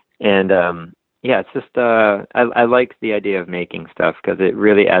 And yeah, it's just I like the idea of making stuff, because it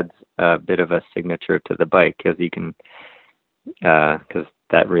really adds a bit of a signature to the bike, because you can because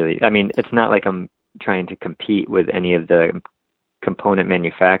that really, I mean, it's not like I'm trying to compete with any of the component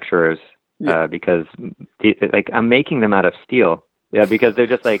manufacturers. Yeah. Because like I'm making them out of steel. Yeah, because they're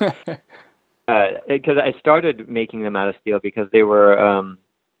just like, because I started making them out of steel because they were,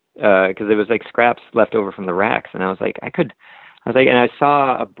 because there was like scraps left over from the racks, and I was like, and I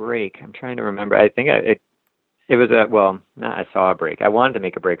saw a brake. I'm trying to remember. I think it was I saw a brake. I wanted to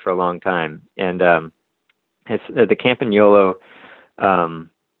make a brake for a long time, and it's the Campagnolo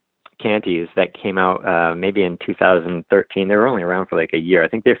Canties that came out maybe in 2013. They were only around for like a year. I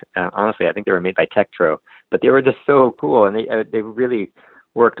think honestly, I think they were made by Tektro, but they were just so cool, and they really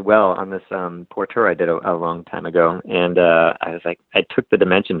worked well on this Porter I did a long time ago. And I was like, I took the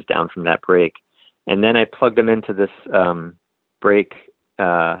dimensions down from that brake, and then I plugged them into this brake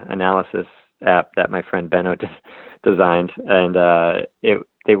analysis app that my friend Benno designed, and it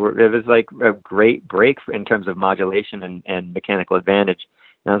was like a great brake in terms of modulation and mechanical advantage.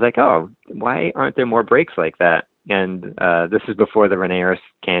 And I was like, oh, why aren't there more brakes like that? And this is before the Renaeris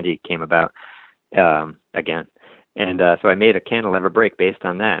Candy came about again. And so I made a cantilever brake based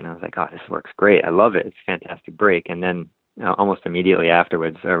on that. And I was like, oh, this works great. I love it. It's a fantastic brake. And then almost immediately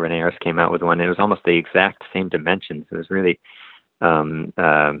afterwards, Renaeris came out with one. It was almost the exact same dimensions. It was really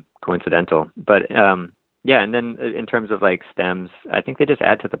coincidental. But yeah, and then in terms of like stems, I think they just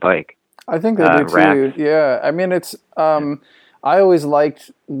add to the bike. I think they do too. Racks. Yeah. I mean, it's... I always liked,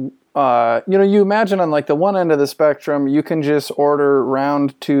 you imagine on like the one end of the spectrum, you can just order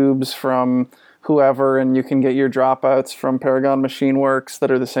round tubes from whoever, and you can get your dropouts from Paragon Machine Works that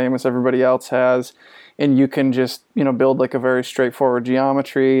are the same as everybody else has. And you can just, build like a very straightforward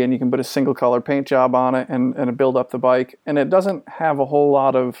geometry, and you can put a single color paint job on it and build up the bike. And it doesn't have a whole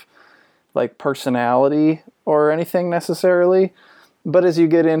lot of like personality or anything necessarily. But as you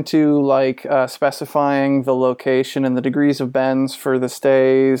get into like specifying the location and the degrees of bends for the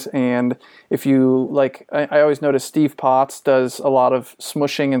stays, and if you like, I always notice Steve Potts does a lot of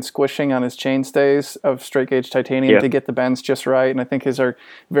smushing and squishing on his chain stays of straight gauge titanium to get the bends just right, and I think his are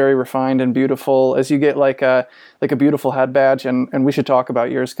very refined and beautiful. As you get like a beautiful head badge, and we should talk about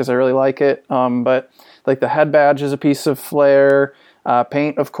yours because I really like it. But like the head badge is a piece of flair.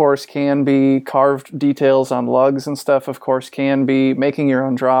 Paint, of course, can be. Carved details on lugs and stuff, of course, can be. Making your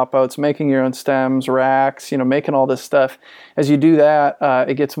own dropouts, making your own stems, racks, making all this stuff. As you do that,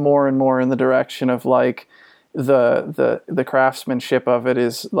 it gets more and more in the direction of like the craftsmanship of it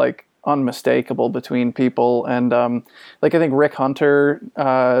is like unmistakable between people. And like I think Rick Hunter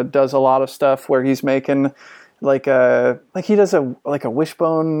does a lot of stuff where he's making like he does a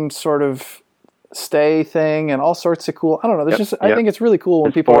wishbone sort of stay thing and all sorts of cool. I don't know. There's just I Yep. think it's really cool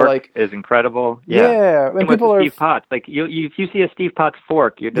when His people fork are like, is incredible. yeah, when And with people the are Steve Potts, like if you see a Steve Potts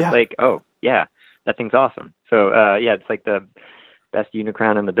fork, you're just Yeah. like, oh yeah, that thing's awesome. So yeah, it's like the best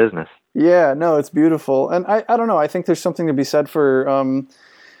Unicrown in the business. yeah, no, it's beautiful. And I don't know. I think there's something to be said for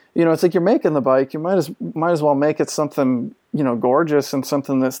it's like you're making the bike. You might as well make it something, gorgeous and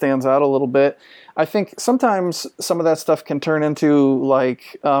something that stands out a little bit. I think sometimes some of that stuff can turn into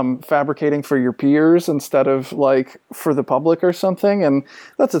like fabricating for your peers instead of like for the public or something, and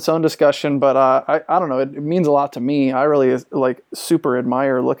that's its own discussion. But I don't know. It means a lot to me. I really like super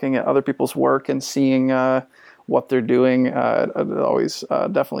admire looking at other people's work and seeing what they're doing. It always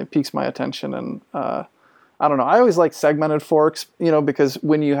definitely piques my attention and. I don't know. I always like segmented forks, because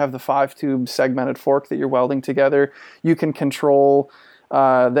when you have the 5-tube segmented fork that you're welding together, you can control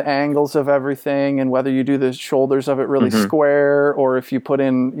the angles of everything and whether you do the shoulders of it really square or if you put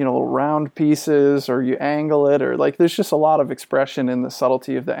in, little round pieces or you angle it or like there's just a lot of expression in the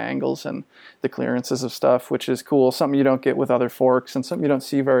subtlety of the angles and the clearances of stuff, which is cool. Something you don't get with other forks and something you don't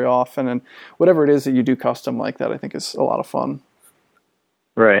see very often. And whatever it is that you do custom like that, I think is a lot of fun.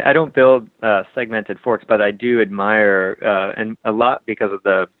 Right. I don't build segmented forks, but I do admire and a lot because of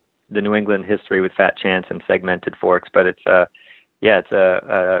the New England history with Fat Chance and segmented forks. But it's a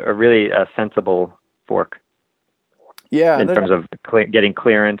really sensible fork. Yeah, in terms of getting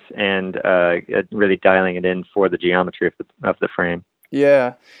clearance and really dialing it in for the geometry of the frame.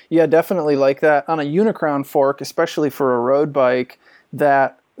 Yeah, definitely like that on a Unicrown fork, especially for a road bike.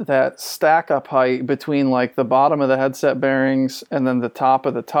 That stack up height between like the bottom of the headset bearings and then the top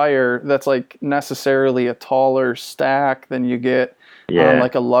of the tire, that's like necessarily a taller stack than you get on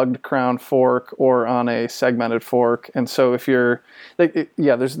like a lugged crown fork or on a segmented fork. And so if you're like,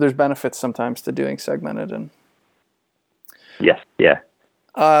 there's benefits sometimes to doing segmented. And yes, yeah.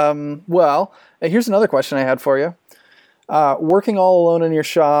 Well, here's another question I had for you. Working all alone in your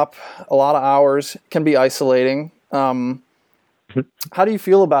shop, a lot of hours, can be isolating. How do you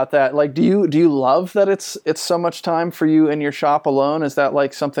feel about that? Like, do you love that it's so much time for you in your shop alone? Is that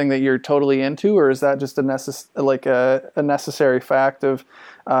like something that you're totally into, or is that just a necessary fact of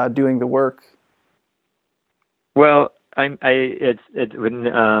doing the work? Well,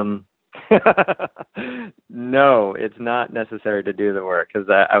 no, it's not necessary to do the work because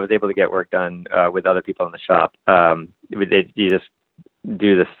I was able to get work done with other people in the shop. You just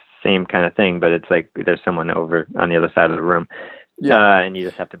do the same kind of thing, but it's like there's someone over on the other side of the room. Yeah. And you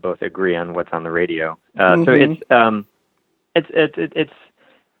just have to both agree on what's on the radio. So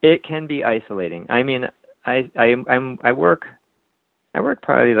it can be isolating. I mean, I work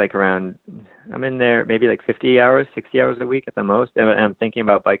probably like around, I'm in there maybe like 50 hours, 60 hours a week at the most. And I'm thinking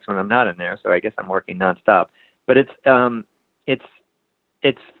about bikes when I'm not in there. So I guess I'm working nonstop, but it's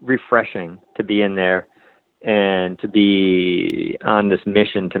refreshing to be in there and to be on this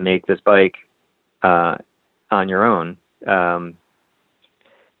mission to make this bike on your own.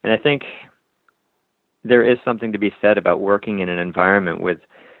 And I think there is something to be said about working in an environment with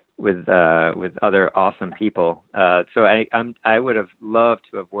other awesome people. So I would have loved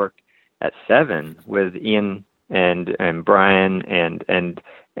to have worked at Seven with Ian and Brian and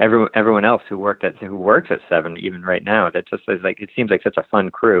everyone else who works at Seven even right now. That just is like, it seems like such a fun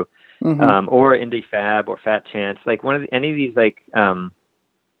crew. Or Indie Fab or Fat Chance, like any of these like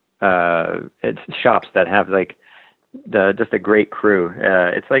it's shops that have like just a great crew.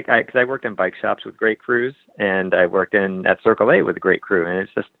 It's like because I worked in bike shops with great crews, and I worked at Circle A with a great crew, and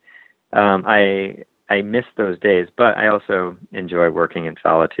it's just I miss those days, but I also enjoy working in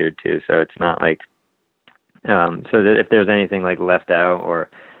solitude too. So it's not like so that if there's anything like left out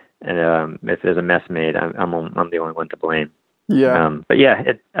or if there's a mess made, I'm the only one to blame. Yeah. But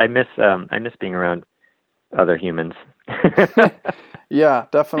yeah, I miss being around other humans. Yeah,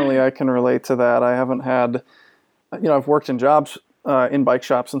 definitely. I can relate to that. I haven't had, I've worked in jobs in bike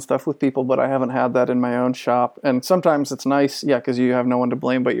shops and stuff with people, but I haven't had that in my own shop. And sometimes it's nice, because you have no one to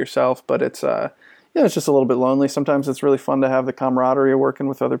blame but yourself. But it's, it's just a little bit lonely. Sometimes it's really fun to have the camaraderie of working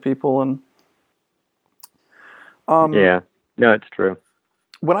with other people. And yeah, no, it's true.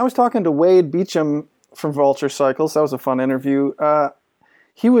 When I was talking to Wade Beecham from Vulture Cycles, that was a fun interview.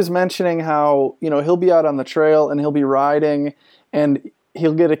 He was mentioning how, he'll be out on the trail and he'll be riding and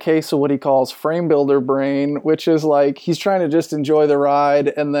he'll get a case of what he calls frame builder brain, which is like he's trying to just enjoy the ride,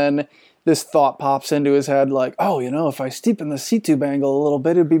 and then this thought pops into his head like, oh, if I steepen the seat tube angle a little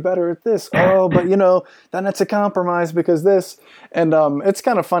bit, it'd be better at this. Oh, but then it's a compromise because this. And it's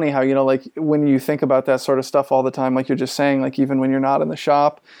kind of funny how, like when you think about that sort of stuff all the time, like you're just saying, like even when you're not in the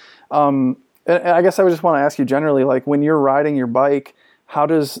shop. And I guess I would just want to ask you generally, like when you're riding your bike, how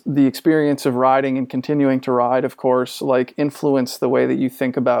does the experience of riding and continuing to ride, of course, like influence the way that you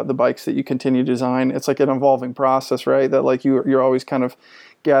think about the bikes that you continue to design? It's like an evolving process, right? That like you're always kind of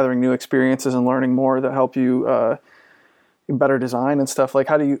gathering new experiences and learning more that help you better design and stuff. Like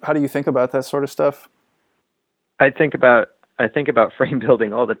how do you think about that sort of stuff? I think about frame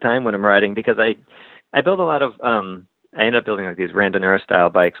building all the time when I'm riding, because I build a lot of I end up building like these Randonneur style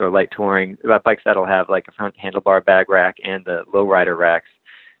bikes or light touring bikes that'll have like a front handlebar bag rack and the low rider racks.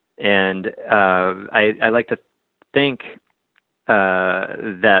 And I like to think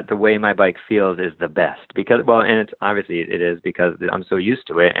that the way my bike feels is the best, because, well, and it's obviously it is because I'm so used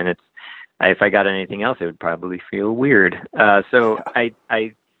to it, and if I got anything else, it would probably feel weird. So I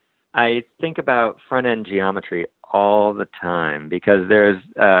think about front end geometry all the time, because there's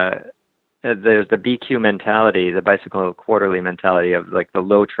the BQ mentality, the bicycle quarterly mentality of like the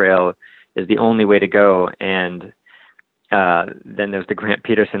low trail is the only way to go, and then there's the Grant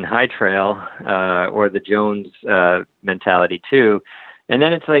Peterson high trail or the Jones mentality too, and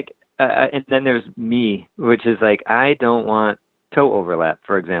then it's like and then there's me, which is like I don't want toe overlap,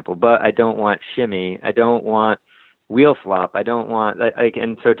 for example, but I don't want shimmy, I don't want wheel flop, I don't want like,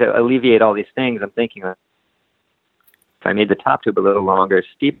 and so to alleviate all these things, I'm thinking if I made the top tube a little longer,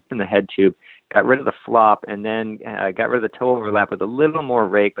 steepened the head tube, got rid of the flop, and then got rid of the toe overlap with a little more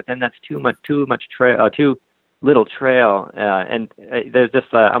rake, but then that's too little trail, and there's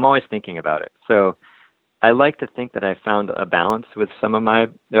just I'm always thinking about it. So I like to think that I found a balance with some of my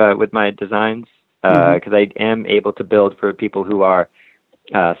with my designs, because I am able to build for people who are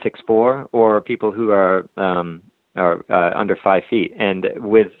 6'4" or people who are under 5 feet, and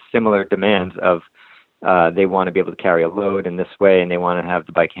with similar demands of they want to be able to carry a load in this way, and they want to have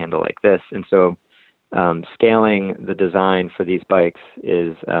the bike handle like this. And so scaling the design for these bikes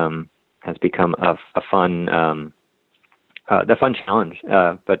has become a fun challenge.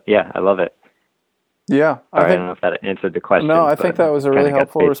 But yeah, I love it. Yeah. I don't know if that answered the question. No, I think that was a really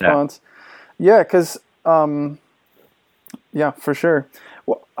helpful response. Yeah, because, yeah, for sure.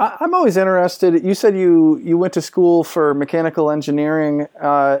 Well, I'm always interested. You said you went to school for mechanical engineering,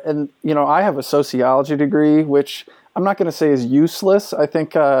 and I have a sociology degree, which I'm not going to say is useless. I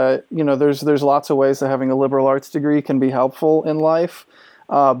think there's lots of ways that having a liberal arts degree can be helpful in life,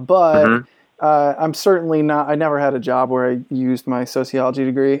 but I'm certainly not. I never had a job where I used my sociology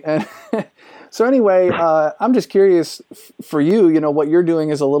degree, and so anyway, I'm just curious for you. What you're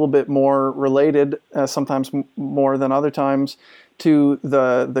doing is a little bit more related, sometimes more than other times, to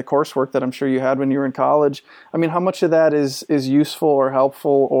the coursework that I'm sure you had when you were in college. I mean, how much of that is useful or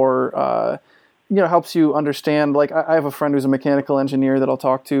helpful or, helps you understand? Like, I have a friend who's a mechanical engineer that I'll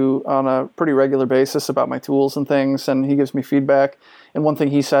talk to on a pretty regular basis about my tools and things, and he gives me feedback. And one thing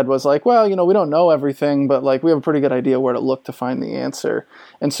he said was like, well, we don't know everything, but like we have a pretty good idea where to look to find the answer.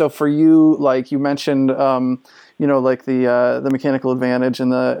 And so for you, like you mentioned, like the mechanical advantage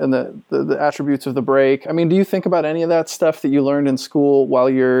and the attributes of the brake. I mean, do you think about any of that stuff that you learned in school while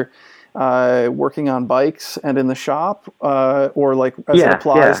you're working on bikes and in the shop, or like as it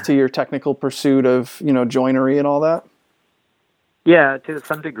applies to your technical pursuit of joinery and all that? Yeah, to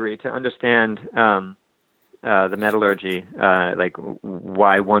some degree, to understand the metallurgy, like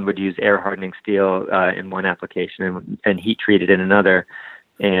why one would use air hardening steel in one application and heat treat it in another,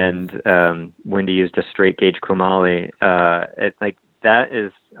 and when to use just straight gauge chromoly. That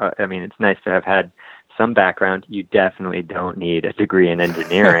is, it's nice to have had some background. You definitely don't need a degree in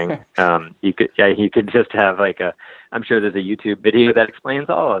engineering. You could just have I'm sure there's a YouTube video that explains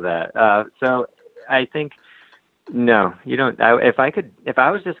all of that. So I think, no, you don't. If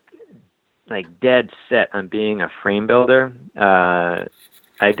I was just like dead set on being a frame builder,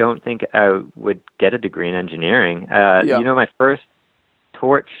 I don't think I would get a degree in engineering. My first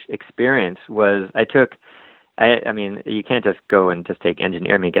torch experience was you can't just go and just take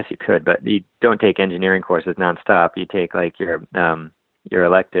engineering. I mean, I guess you could, but you don't take engineering courses nonstop. You take like your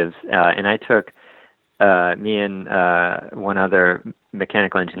electives. And I took, me and one other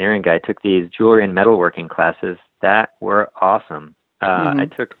mechanical engineering guy took these jewelry and metalworking classes that were awesome. I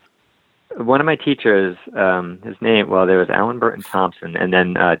took one of my teachers, his name, there was Alan Burton Thompson, and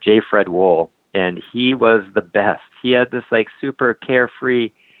then J. Fred Wohl, and he was the best. He had this like super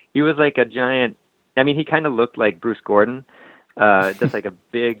carefree, he was like a giant, he kind of looked like Bruce Gordon, just like a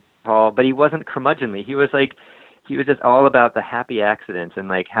big, tall, but he wasn't curmudgeonly. He was just all about the happy accidents and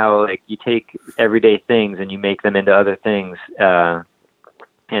like how like you take everyday things and you make them into other things,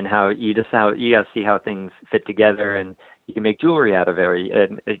 and how you gotta see how things fit together, and you can make jewelry out of it.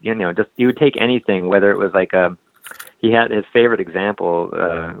 And you would take anything, whether it was like he had his favorite example,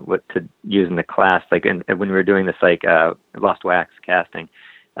 what to use in the class, like when we were doing this like lost wax casting,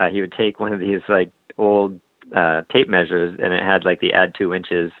 he would take one of these like old tape measures, and it had like the add 2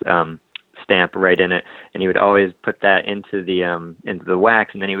 inches stamp right in it, and he would always put that into the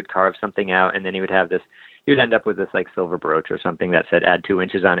wax, and then he would carve something out, and then he would have this. He would end up with this like silver brooch or something that said add 2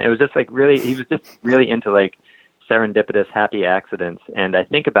 inches on it. It was just like really, he was just really into like serendipitous, happy accidents, and I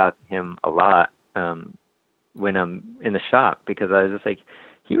think about him a lot when I'm in the shop, because I was just like,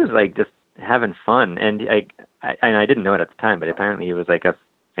 he was like just having fun, and I didn't know it at the time, but apparently he was like a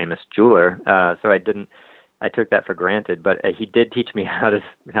famous jeweler, so I took that for granted, but he did teach me how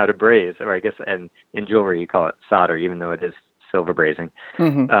to braze, or I guess, and in jewelry you call it solder, even though it is silver brazing.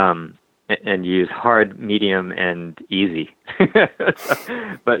 Mm-hmm. And use hard, medium, and easy.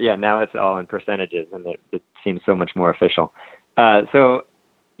 But yeah, now it's all in percentages, and it seems so much more official. So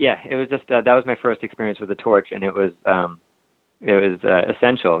yeah, it was just that was my first experience with the torch, and it was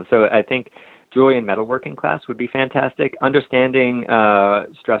essential. So I think jewelry and metalworking class would be fantastic. Understanding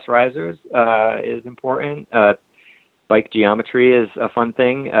stress risers is important. Bike geometry is a fun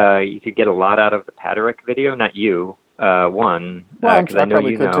thing. You could get a lot out of the Paderek video. Not you, one, because I know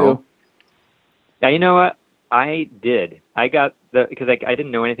you know. Too. Yeah, you know what? I did. I got because I didn't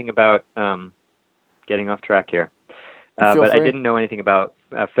know anything about getting off track here, but I didn't know anything about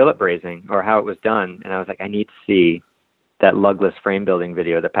fillet brazing or how it was done, and I was like, I need to see that lugless frame building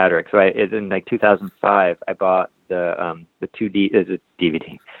video, the Paderek. So in like 2005, I bought the 2 VHS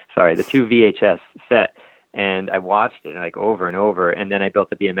set, and I watched it like over and over, and then I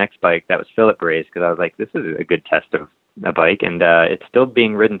built a BMX bike that was fillet brazed, because I was like, this is a good test of a bike, and it's still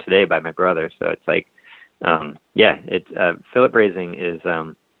being ridden today by my brother. So it's like, fillet brazing is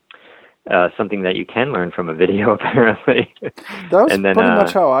something that you can learn from a video, apparently. That was pretty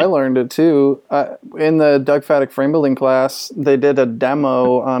much how I learned it too. In the Doug Faddick frame building class, they did a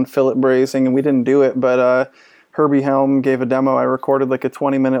demo on fillet brazing, and we didn't do it, but Herbie Helm gave a demo. I recorded like a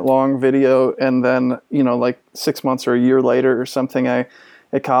 20-minute long video, and then, like 6 months or a year later or something,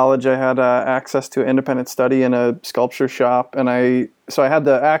 at college, I had access to independent study in a sculpture shop, and so I had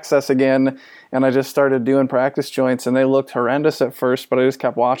the access again, and I just started doing practice joints, and they looked horrendous at first, but I just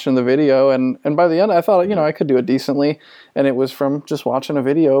kept watching the video, and by the end, I thought, I could do it decently, and it was from just watching a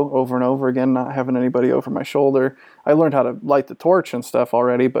video over and over again, not having anybody over my shoulder. I learned how to light the torch and stuff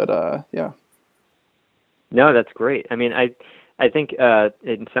already, but yeah. No, that's great. I mean, I think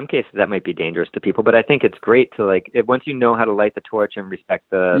in some cases that might be dangerous to people, but I think it's great to once you know how to light the torch and respect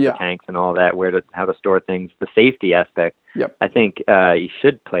the tanks and all that, how to store things, the safety aspect. Yep. I think you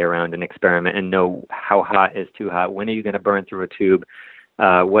should play around and experiment and know how hot is too hot. When are you going to burn through a tube?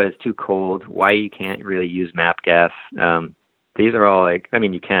 What is too cold? Why you can't really use MAP gas? These are all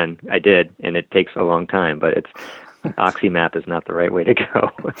you can. I did, and it takes a long time, but OxyMap is not the right way to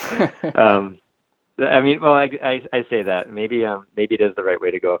go. I say that maybe it is the right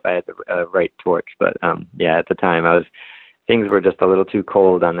way to go if I had the right torch, but at the time things were just a little too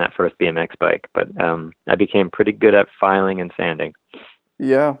cold on that first BMX bike, but I became pretty good at filing and sanding.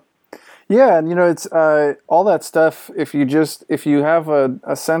 Yeah, and it's all that stuff. If you have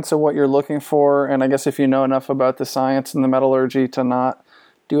a sense of what you're looking for, and I guess if you know enough about the science and the metallurgy to not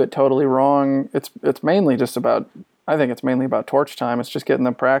do it totally wrong, it's mainly just about. I think it's mainly about torch time. It's just getting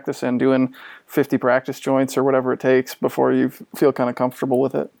the practice in, doing 50 practice joints or whatever it takes before you feel kind of comfortable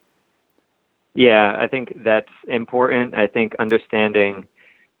with it. Yeah, I think that's important. I think understanding,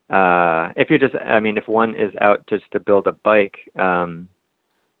 if one is out just to build a bike,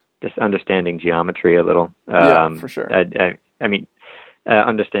 just understanding geometry a little. For sure.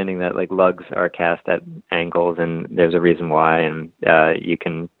 Understanding that lugs are cast at angles, and there's a reason why, and you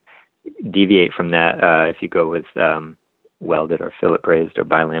can deviate from that if you go with welded or fillet brazed or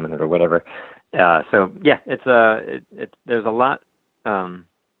bilaminate or whatever. There's a lot. I don't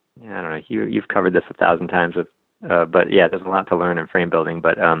know. You've covered this 1,000 times but there's a lot to learn in frame building.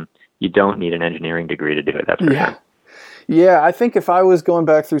 But you don't need an engineering degree to do it. That's for sure. Yeah, I think if I was going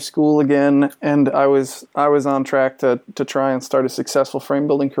back through school again and I was on track to try and start a successful frame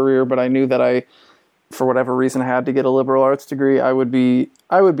building career, but I knew that I, for whatever reason, had to get a liberal arts degree, I would be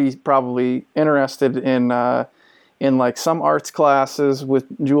probably interested in some arts classes with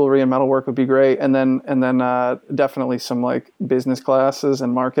jewelry and metalwork would be great, and then definitely some business classes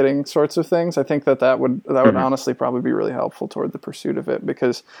and marketing sorts of things. I think that would honestly probably be really helpful toward the pursuit of it,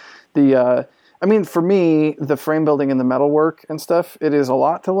 because for me, the frame building and the metalwork and stuff, it is a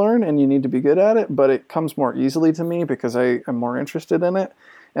lot to learn and you need to be good at it, but it comes more easily to me because I am more interested in it.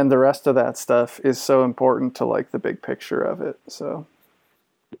 And the rest of that stuff is so important to the big picture of it. So,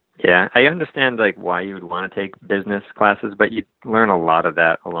 Yeah, I understand like why you would want to take business classes, but you learn a lot of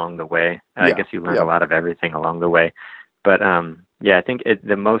that along the way. I guess you learn a lot of everything along the way. But yeah, I think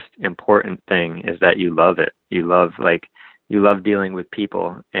the most important thing is that you love it. You love dealing with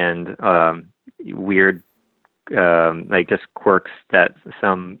people and weird like just quirks that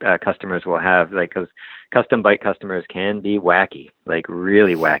some customers will have, like, because custom bike customers can be wacky, like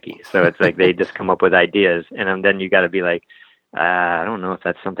really wacky. So it's like they just come up with ideas, and then you got to be like, I don't know if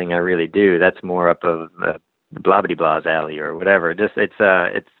that's something I really do. That's more up of blah blah blah's alley or whatever. Just it's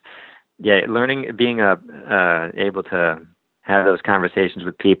learning, being able to have those conversations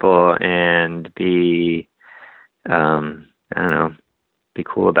with people and be I don't know, be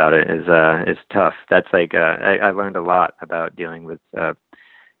cool about it is tough. That's like I learned a lot about dealing with.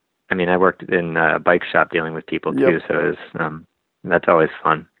 I mean, I worked in a bike shop dealing with people too, so that's always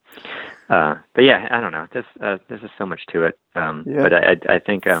fun. But yeah, I don't know. There's just so much to it. But I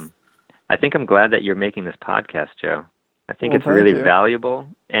think I'm glad that you're making this podcast, Joe. I think it's really valuable.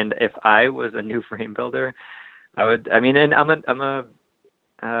 And if I was a new frame builder, I would. I mean, and I'm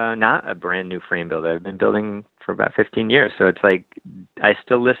not a brand new frame builder. I've been building for about 15 years, so it's like I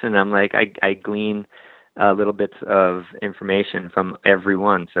still listen. I'm like I glean little bits of information from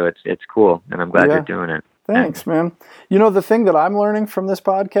everyone, so it's cool, and I'm glad you're doing it. Thanks, man. You know, the thing that I'm learning from this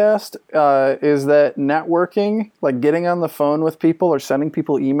podcast is that networking, like getting on the phone with people or sending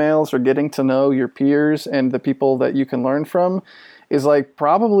people emails or getting to know your peers and the people that you can learn from, is like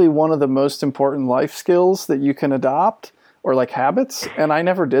probably one of the most important life skills that you can adopt, or like habits. And I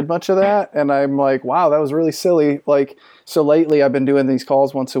never did much of that. And I'm like, wow, that was really silly. Like, so lately I've been doing these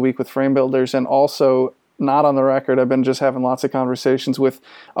calls once a week with frame builders, and also, not on the record, I've been just having lots of conversations with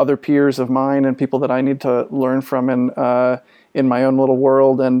other peers of mine and people that I need to learn from in my own little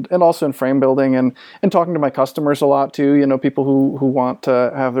world, and also in frame building, and talking to my customers a lot too, you know, people who want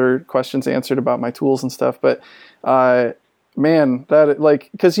to have their questions answered about my tools and stuff. But man, that, like,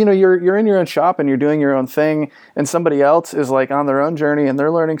 because you know, you're in your own shop and you're doing your own thing, and somebody else is like on their own journey and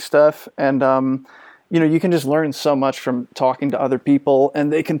they're learning stuff, and you know, you can just learn so much from talking to other people,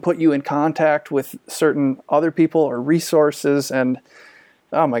 and they can put you in contact with certain other people or resources. And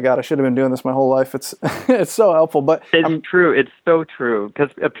oh my God, I should have been doing this my whole life. It's it's so helpful. But it's true. It's so true.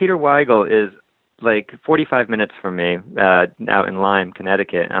 Because Peter Weigel is like 45 minutes from me, out in Lyme,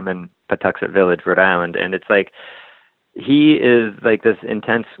 Connecticut. I'm in Patuxent Village, Rhode Island, and it's like he is like this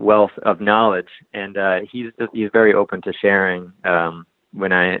intense wealth of knowledge, and he's very open to sharing.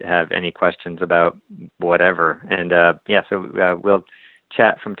 When I have any questions about whatever. And so we'll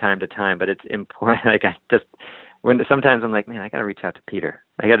chat from time to time, but it's important. Like sometimes I'm like, man, I got to reach out to Peter.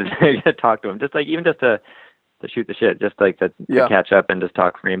 I got to talk to him, just to shoot the shit, just like to catch up and just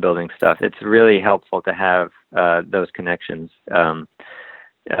talk frame building stuff. It's really helpful to have those connections.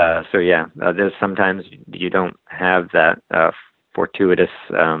 There's sometimes you don't have that fortuitous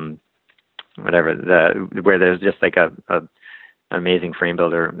where there's just like a amazing frame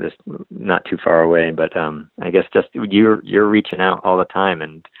builder that's not too far away, but I guess just you're reaching out all the time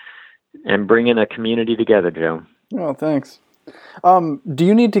and bringing a community together, Joe. Oh, thanks. Do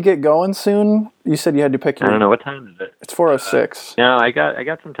you need to get going soon? You said you had to pick your... I don't know, what time is it? It's 4:06. No, I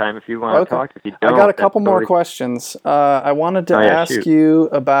got some time if you want to talk. If you don't, I got a couple more questions. I wanted to ask you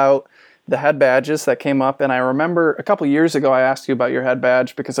about the head badges that came up, and I remember a couple years ago I asked you about your head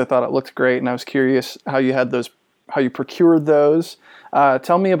badge because I thought it looked great, and I was curious how you procured those.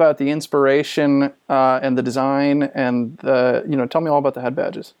 Tell me about the inspiration and the design, and tell me all about the head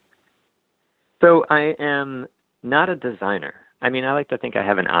badges. So I am not a designer. I mean, I like to think I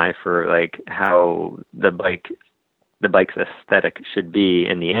have an eye for like how the bike's aesthetic should be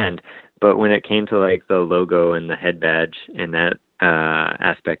in the end. But when it came to like the logo and the head badge and that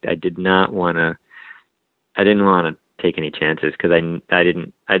aspect, I didn't want to take any chances, because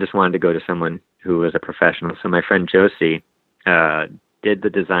I just wanted to go to someone who was a professional. So my friend Josie did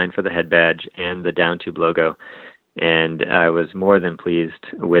the design for the head badge and the Downtube logo, and I was more than pleased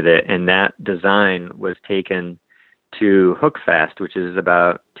with it. And that design was taken to Hookfast, which is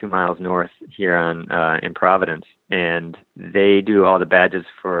about 2 miles north here in Providence, and they do all the badges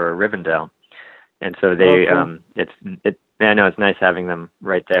for Rivendell. And so they I know it's nice having them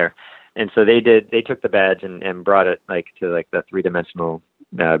right there. And so they took the badge and brought it like to like the 3-dimensional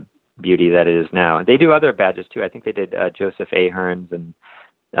beauty that it is now. They do other badges too. I think they did Joseph Ahern's and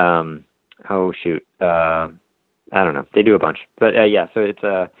I don't know. They do a bunch, but so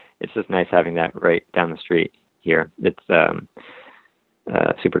it's just nice having that right down the street here. It's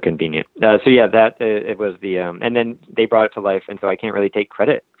super convenient. It was the and then they brought it to life, and so I can't really take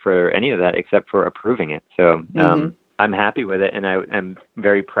credit for any of that except for approving it. So I'm happy with it, and I'm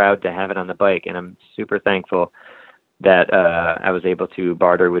very proud to have it on the bike, and I'm super thankful that I was able to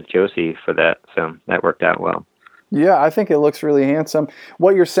barter with Josie for that. So that worked out well. Yeah, I think it looks really handsome.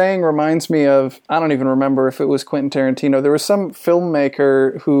 What you're saying reminds me of, I don't even remember if it was Quentin Tarantino. There was some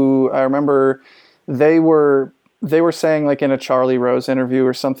filmmaker who I remember they were saying, like in a Charlie Rose interview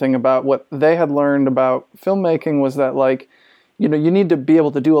or something, about what they had learned about filmmaking was that, like, you know, you need to be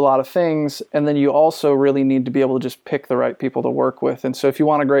able to do a lot of things, and then you also really need to be able to just pick the right people to work with. And so if you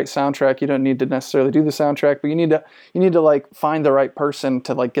want a great soundtrack, you don't need to necessarily do the soundtrack, but you need to like find the right person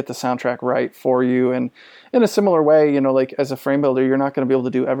to like get the soundtrack right for you. And in a similar way, you know, like as a frame builder, you're not going to be able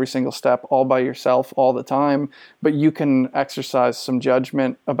to do every single step all by yourself all the time, but you can exercise some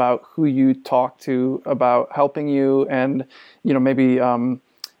judgment about who you talk to about helping you, and, you know, maybe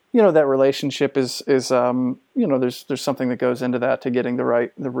you know, that relationship is you know, there's something that goes into that to getting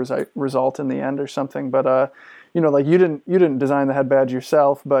the result in the end or something. But you know, like you didn't design the head badge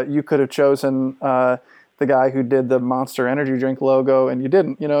yourself, but you could have chosen the guy who did the Monster Energy drink logo, and you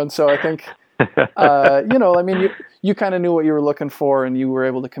didn't, you know. And so I think you know, I mean, you kind of knew what you were looking for, and you were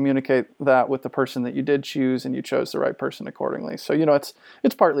able to communicate that with the person that you did choose, and you chose the right person accordingly. So, you know,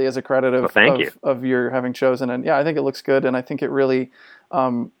 it's partly as a credit of your having chosen. And yeah, I think it looks good, and I think it really,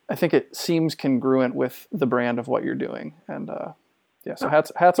 I think it seems congruent with the brand of what you're doing. And yeah, so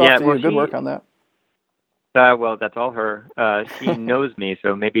hats off to you. Good work on that. Well, that's all her. She knows me,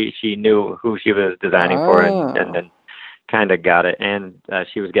 so maybe she knew who she was designing for, and then kind of got it. And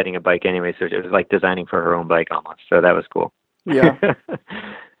she was getting a bike anyway, so it was like designing for her own bike almost. So that was cool. Yeah.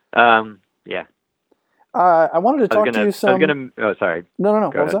 Yeah. I wanted to talk to you some. Oh, sorry. No.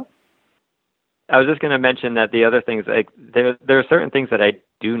 What was that? I was just going to mention that the other things, like there are certain things that I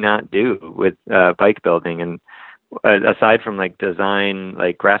do not do with bike building, and aside from like design,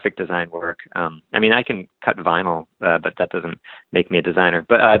 like graphic design work. I mean, I can cut vinyl, but that doesn't make me a designer.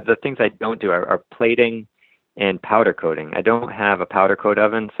 But the things I don't do are plating and powder coating. I don't have a powder coat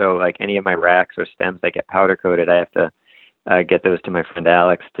oven, so like any of my racks or stems that get powder coated, I have to get those to my friend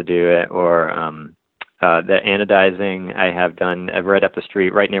Alex to do it, or the anodizing I have done right up the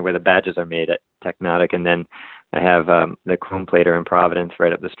street, right near where the badges are made at Technotic, and then I have the chrome plater in Providence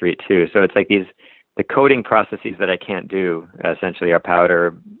right up the street too. So it's like the coating processes that I can't do essentially are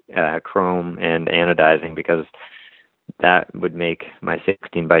powder, chrome, and anodizing, because that would make my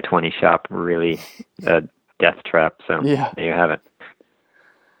 16 by 20 shop really a death trap. So yeah. There you have it.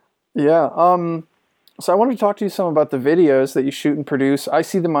 Yeah. So I wanted to talk to you some about the videos that you shoot and produce. I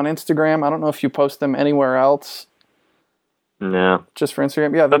see them on Instagram. I don't know if you post them anywhere else. No. Just for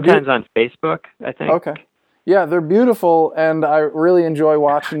Instagram? Yeah. Sometimes on Facebook, I think. Okay. Yeah, they're beautiful, and I really enjoy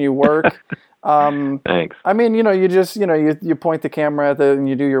watching you work. Thanks. I mean, you know, you just, you know, you point the camera at it and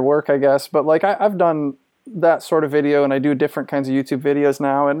you do your work, I guess. But like I've done that sort of video, and I do different kinds of YouTube videos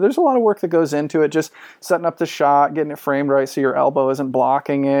now, and there's a lot of work that goes into it, just setting up the shot, getting it framed right so your elbow isn't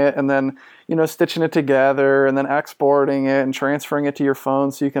blocking it, and then, you know, stitching it together, and then exporting it and transferring it to your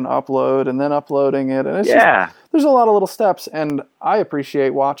phone so you can upload, and then uploading it. And it's just, there's a lot of little steps, and I appreciate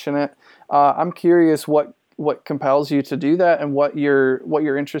watching it. I'm curious what compels you to do that, and what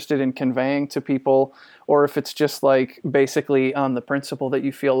you're interested in conveying to people, or if it's just like basically on the principle that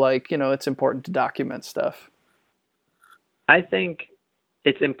you feel like, you know, it's important to document stuff. I think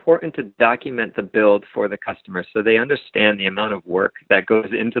it's important to document the build for the customer so they understand the amount of work that goes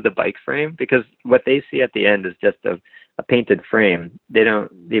into the bike frame, because what they see at the end is just a painted frame. They don't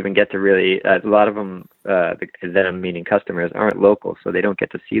even get to really, a lot of them that I'm meeting customers aren't local, so they don't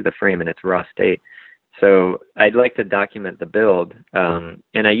get to see the frame in its raw state. So I'd like to document the build.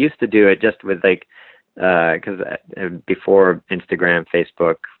 And I used to do it just with like, because before Instagram,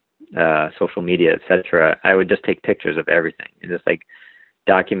 Facebook, social media, etc., I would just take pictures of everything and just like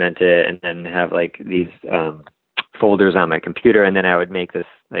document it, and then have like these folders on my computer, and then I would make this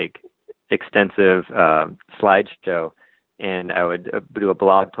like extensive slideshow, and I would do a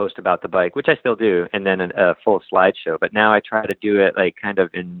blog post about the bike, which I still do, and then a full slideshow. But now I try to do it like kind of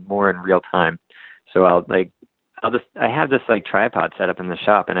more in real time. So I have this like tripod set up in the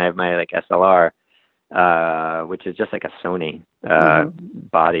shop, and I have my like SLR, which is just like a Sony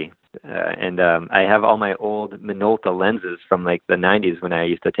body. And I have all my old Minolta lenses from like the 90s when I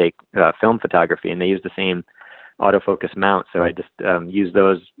used to take film photography, and they use the same autofocus mount. So I just use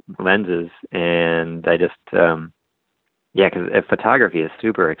those lenses, and I just, because photography is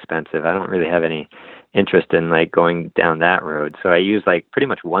super expensive. I don't really have any interest in like going down that road. So I use like pretty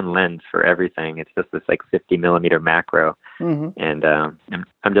much one lens for everything. It's just this like 50 millimeter macro. And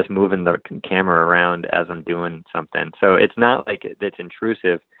I'm just moving the camera around as I'm doing something. So it's not like it's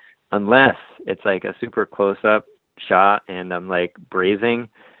intrusive, unless it's like a super close up shot, and I'm like brazing,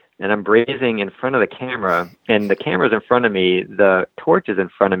 and I'm brazing in front of the camera, and the camera's in front of me, the torch is in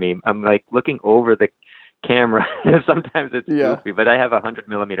front of me. I'm like looking over the camera. Sometimes it's goofy, but I have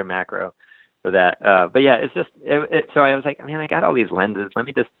 100mm macro for that. But yeah, it's just so I was like, man, I got all these lenses. Let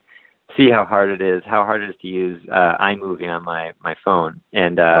me just see how hard it is to use iMovie on my phone.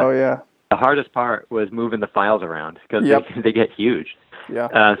 And the hardest part was moving the files around because they get huge.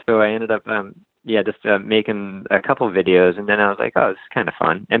 So I ended up just making a couple of videos, and then I was like, oh, this is kind of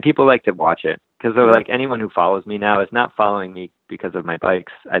fun, and people like to watch it because they're like, anyone who follows me now is not following me because of my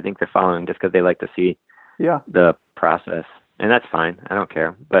bikes. I think they're following just because they like to see the process, and that's fine. I don't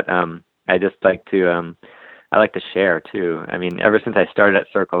care, but I just like to I like to share too. I mean, ever since I started at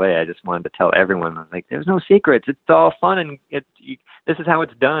Circle A, I just wanted to tell everyone, I was like, there's no secrets. It's all fun, and this is how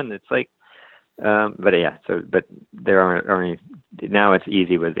it's done. It's like, but there aren't only, now it's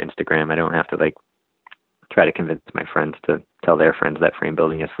easy with Instagram. I don't have to like try to convince my friends to tell their friends that frame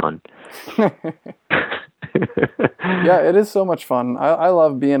building is fun. Yeah, it is so much fun. I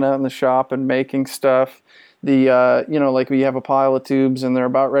love being out in the shop and making stuff. Like we have a pile of tubes and they're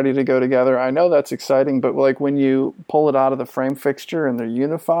about ready to go together. I know that's exciting, but like when you pull it out of the frame fixture and they're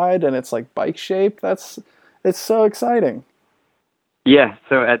unified and it's like bike shaped, it's so exciting. Yeah.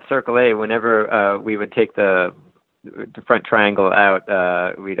 So at Circle A, whenever we would take the front triangle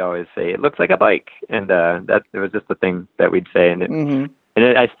out, we'd always say, it looks like a bike. And that it was just the thing that we'd say. And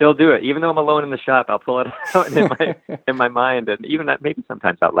I still do it. Even though I'm alone in the shop, I'll pull it out in my mind. And even that, maybe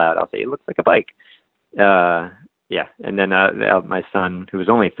sometimes out loud, I'll say, it looks like a bike. And then my son, who's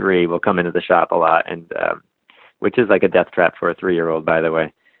only 3, will come into the shop a lot, and which is like a death trap for a 3-year-old, by the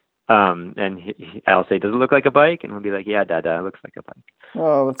way. And I'll say, does it look like a bike? And he'll be like, yeah, Dada, it looks like a bike.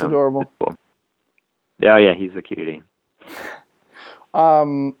 Oh, that's adorable. Cool. Yeah, he's a cutie.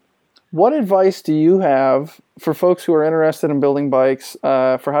 What advice do you have for folks who are interested in building bikes,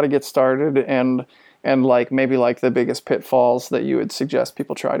 for how to get started, and like maybe like the biggest pitfalls that you would suggest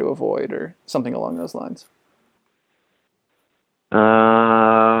people try to avoid, or something along those lines?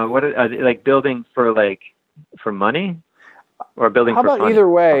 Like building for money, or building How for about fun? Either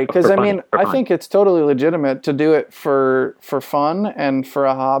way? Because I mean, I fun. think it's totally legitimate to do it for fun and for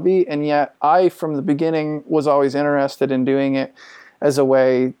a hobby, and yet I, from the beginning, was always interested in doing it as a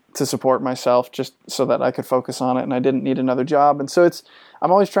way to support myself, just so that I could focus on it and I didn't need another job. And so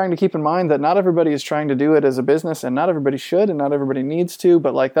I'm always trying to keep in mind that not everybody is trying to do it as a business, and not everybody should, and not everybody needs to,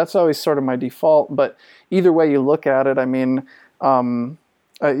 but like that's always sort of my default. But either way you look at it, I mean,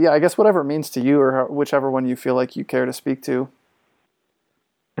 I guess whatever it means to you, or whichever one you feel like you care to speak to.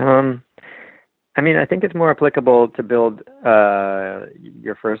 I mean, I think it's more applicable to build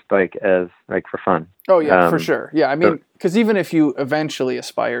your first bike as like for fun. Oh yeah, for sure. Yeah, I mean, because even if you eventually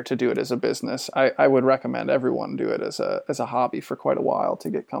aspire to do it as a business, I would recommend everyone do it as a hobby for quite a while to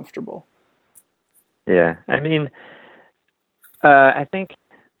get comfortable. Yeah, I mean, I think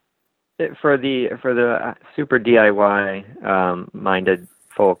for the super DIY minded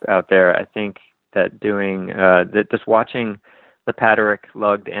folk out there, I think that doing that, just watching the Patrick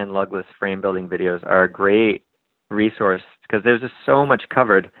lugged and lugless frame building videos are a great resource, because there's just so much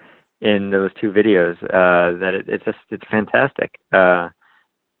covered in those 2 videos that it's fantastic. I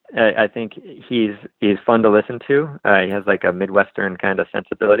think he's fun to listen to. He has like a Midwestern kind of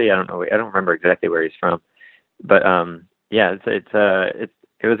sensibility. I don't remember exactly where he's from, but those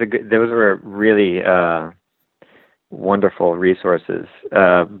were really wonderful resources.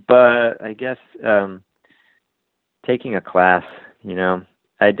 But I guess taking a class,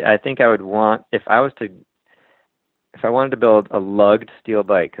 I think I would want, if I wanted to build a lugged steel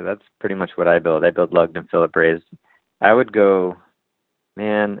bike, because that's pretty much what I build. I build lugged and fillet brazed. I would go,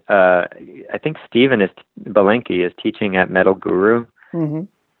 man. I think Steven Belenki is teaching at Metal Guru. Mm-hmm.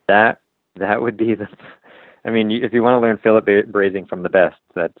 That would be the. I mean, if you want to learn fillet brazing from the best,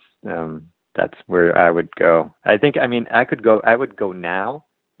 that's where I would go. I would go now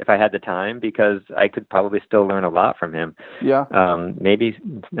if I had the time, because I could probably still learn a lot from him. Yeah. Maybe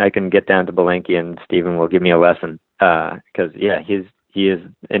I can get down to Belenki and Steven will give me a lesson. Because he is,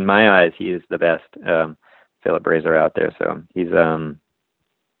 in my eyes, he is the best fillet brazer out there. So he's I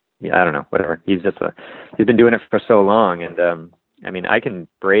don't know, whatever. He's been doing it for so long, and I mean, I can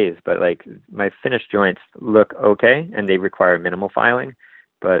braze, but like my finished joints look okay, and they require minimal filing,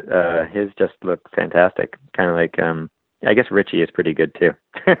 but his just look fantastic. Kind of like I guess Richie is pretty good too.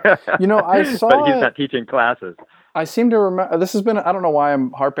 I saw. But he's not teaching classes. I seem to remember, this has been, I don't know why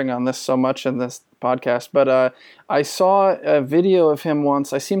I'm harping on this so much in this podcast, but I saw a video of him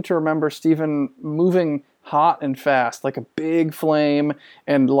once. I seem to remember Steven moving hot and fast, like a big flame,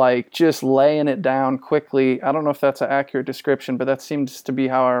 and like just laying it down quickly. I don't know if that's an accurate description, but that seems to be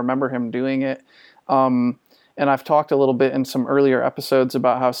how I remember him doing it. And I've talked a little bit in some earlier episodes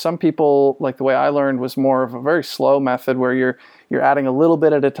about how some people, like the way I learned, was more of a very slow method where you're adding a little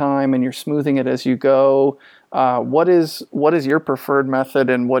bit at a time and you're smoothing it as you go. What is your preferred method,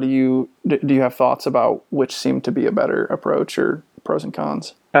 and what do you have thoughts about which seem to be a better approach, or pros and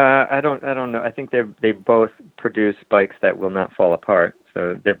cons? I don't know. I think they both produce bikes that will not fall apart,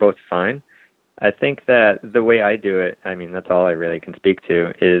 so they're both fine. I think that the way I do it, I mean, that's all I really can speak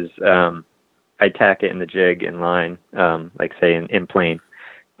to, is I tack it in the jig in line, like say in plane,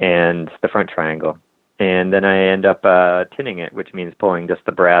 and the front triangle. And then I end up tinning it, which means pulling just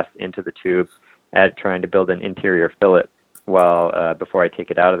the brass into the tube, trying to build an interior fillet while before I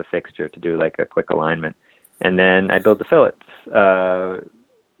take it out of the fixture to do like a quick alignment. And then I build the fillets,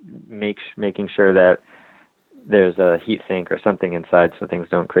 making sure that there's a heat sink or something inside so things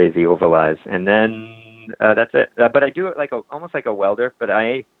don't crazy overlies. And then that's it. But I do it like almost like a welder, but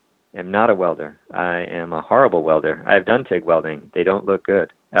I am not a welder. I am a horrible welder. I've done TIG welding. They don't look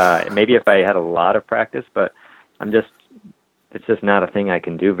good. Maybe if I had a lot of practice, but it's just not a thing I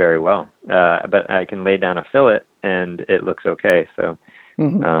can do very well. But I can lay down a fillet and it looks okay. So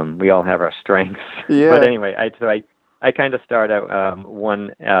we all have our strengths. Yeah. But anyway, I kind of start out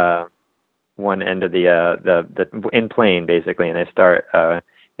one end of the in plane basically, and I start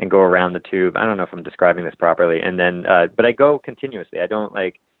and go around the tube. I don't know if I'm describing this properly. And then, but I go continuously. I don't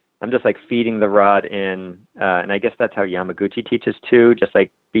I'm just like feeding the rod in, and I guess that's how Yamaguchi teaches too, just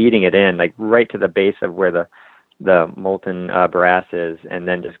like feeding it in, like right to the base of where the molten brass is, and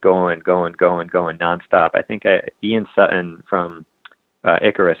then just going nonstop. I think Ian Sutton from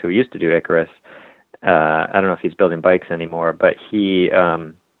Icarus, who used to do Icarus, I don't know if he's building bikes anymore, but he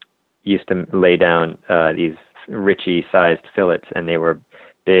used to lay down these Ritchie-sized fillets, and they were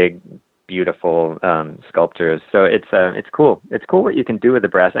big, beautiful sculptures. So it's cool. It's cool what you can do with the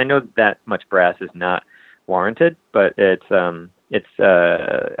brass. I know that much brass is not warranted, but it's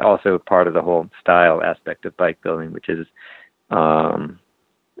also part of the whole style aspect of bike building, which is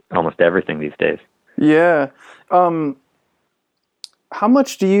almost everything these days. Yeah. How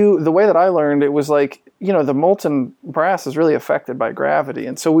much the way that I learned, it was like, the molten brass is really affected by gravity.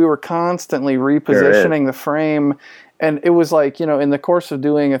 And so we were constantly repositioning the frame. And it was like, in the course of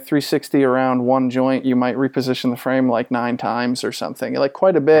doing a 360 around one joint, you might reposition the frame like 9 times or something, like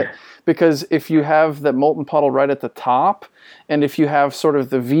quite a bit. Because if you have the molten puddle right at the top, and if you have sort of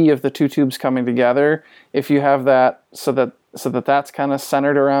the V of the two tubes coming together, if you have that so that that's kind of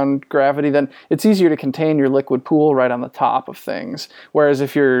centered around gravity, then it's easier to contain your liquid pool right on the top of things. Whereas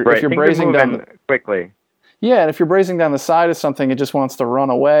if you're brazing down quickly. Yeah, and if you're brazing down the side of something, it just wants to run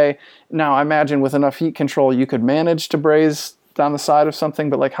away. Now, I imagine with enough heat control, you could manage to braze down the side of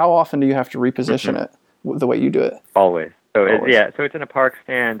something, but like how often do you have to reposition it the way you do it? Always. So it's in a park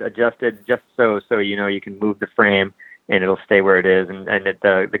stand, adjusted just so you can move the frame and it'll stay where it is, and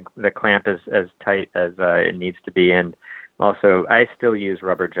the clamp is as tight as it needs to be. And also, I still use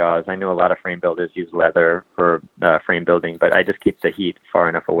rubber jaws. I know a lot of frame builders use leather for frame building, but I just keep the heat far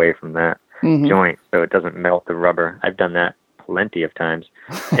enough away from that joint so it doesn't melt the rubber. I've done that plenty of times.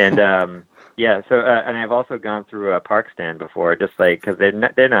 And and I've also gone through a park stand before, just like, because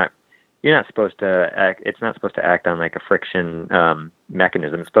you're not supposed to act, it's not supposed to act on like a friction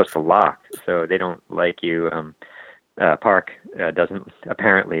mechanism. It's supposed to lock, so they don't like you. Park doesn't,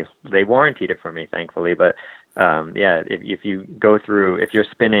 apparently. They warranted it for me, thankfully, but if you're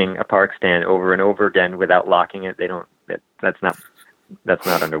spinning a park stand over and over again without locking it, that's not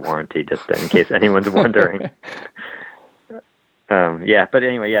under warranty, just in case anyone's wondering. But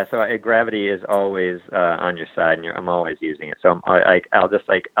anyway, so gravity is always on your side, and I'm always using it. So I'll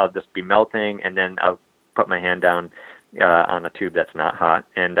just be melting, and then I'll put my hand down on a tube that's not hot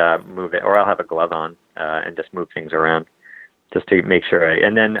and move it, or I'll have a glove on and just move things around just to make sure.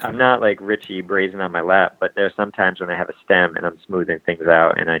 And then I'm not like Richie brazing on my lap, but there's sometimes when I have a stem and I'm smoothing things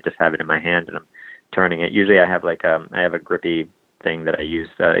out, and I just have it in my hand and I'm turning it. Usually I have a grippy thing that I use.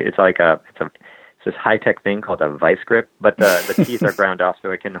 It's this high-tech thing called a vice grip, but the teeth are ground off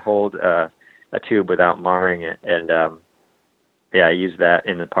so it can hold a tube without marring it. And I use that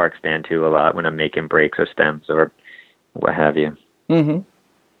in the park stand too a lot when I'm making brakes or stems or what have you. Mm-hmm.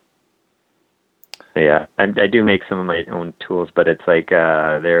 Yeah, I do make some of my own tools, but it's like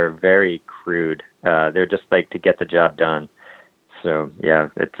they're very crude. They're just like to get the job done. So yeah,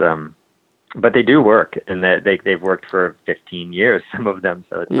 it's but they do work, and they've worked for 15 years, some of them.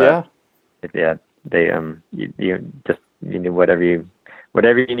 So it's they you just whatever you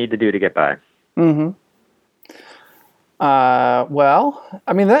need to do to get by. Mm-hmm. Well,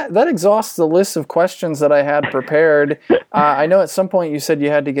 I mean, that exhausts the list of questions that I had prepared. I know at some point you said you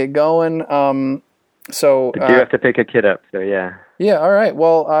had to get going. So I do have to pick a kid up, so yeah. Yeah, all right.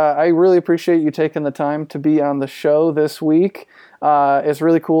 Well, I really appreciate you taking the time to be on the show this week. It's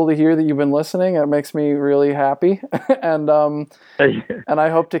really cool to hear that you've been listening. It makes me really happy. and I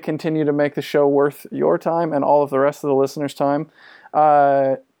hope to continue to make the show worth your time and all of the rest of the listeners' time.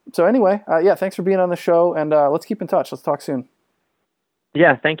 So anyway, thanks for being on the show, and let's keep in touch. Let's talk soon.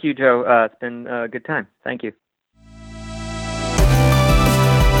 Yeah, thank you, Joe. It's been a good time. Thank you.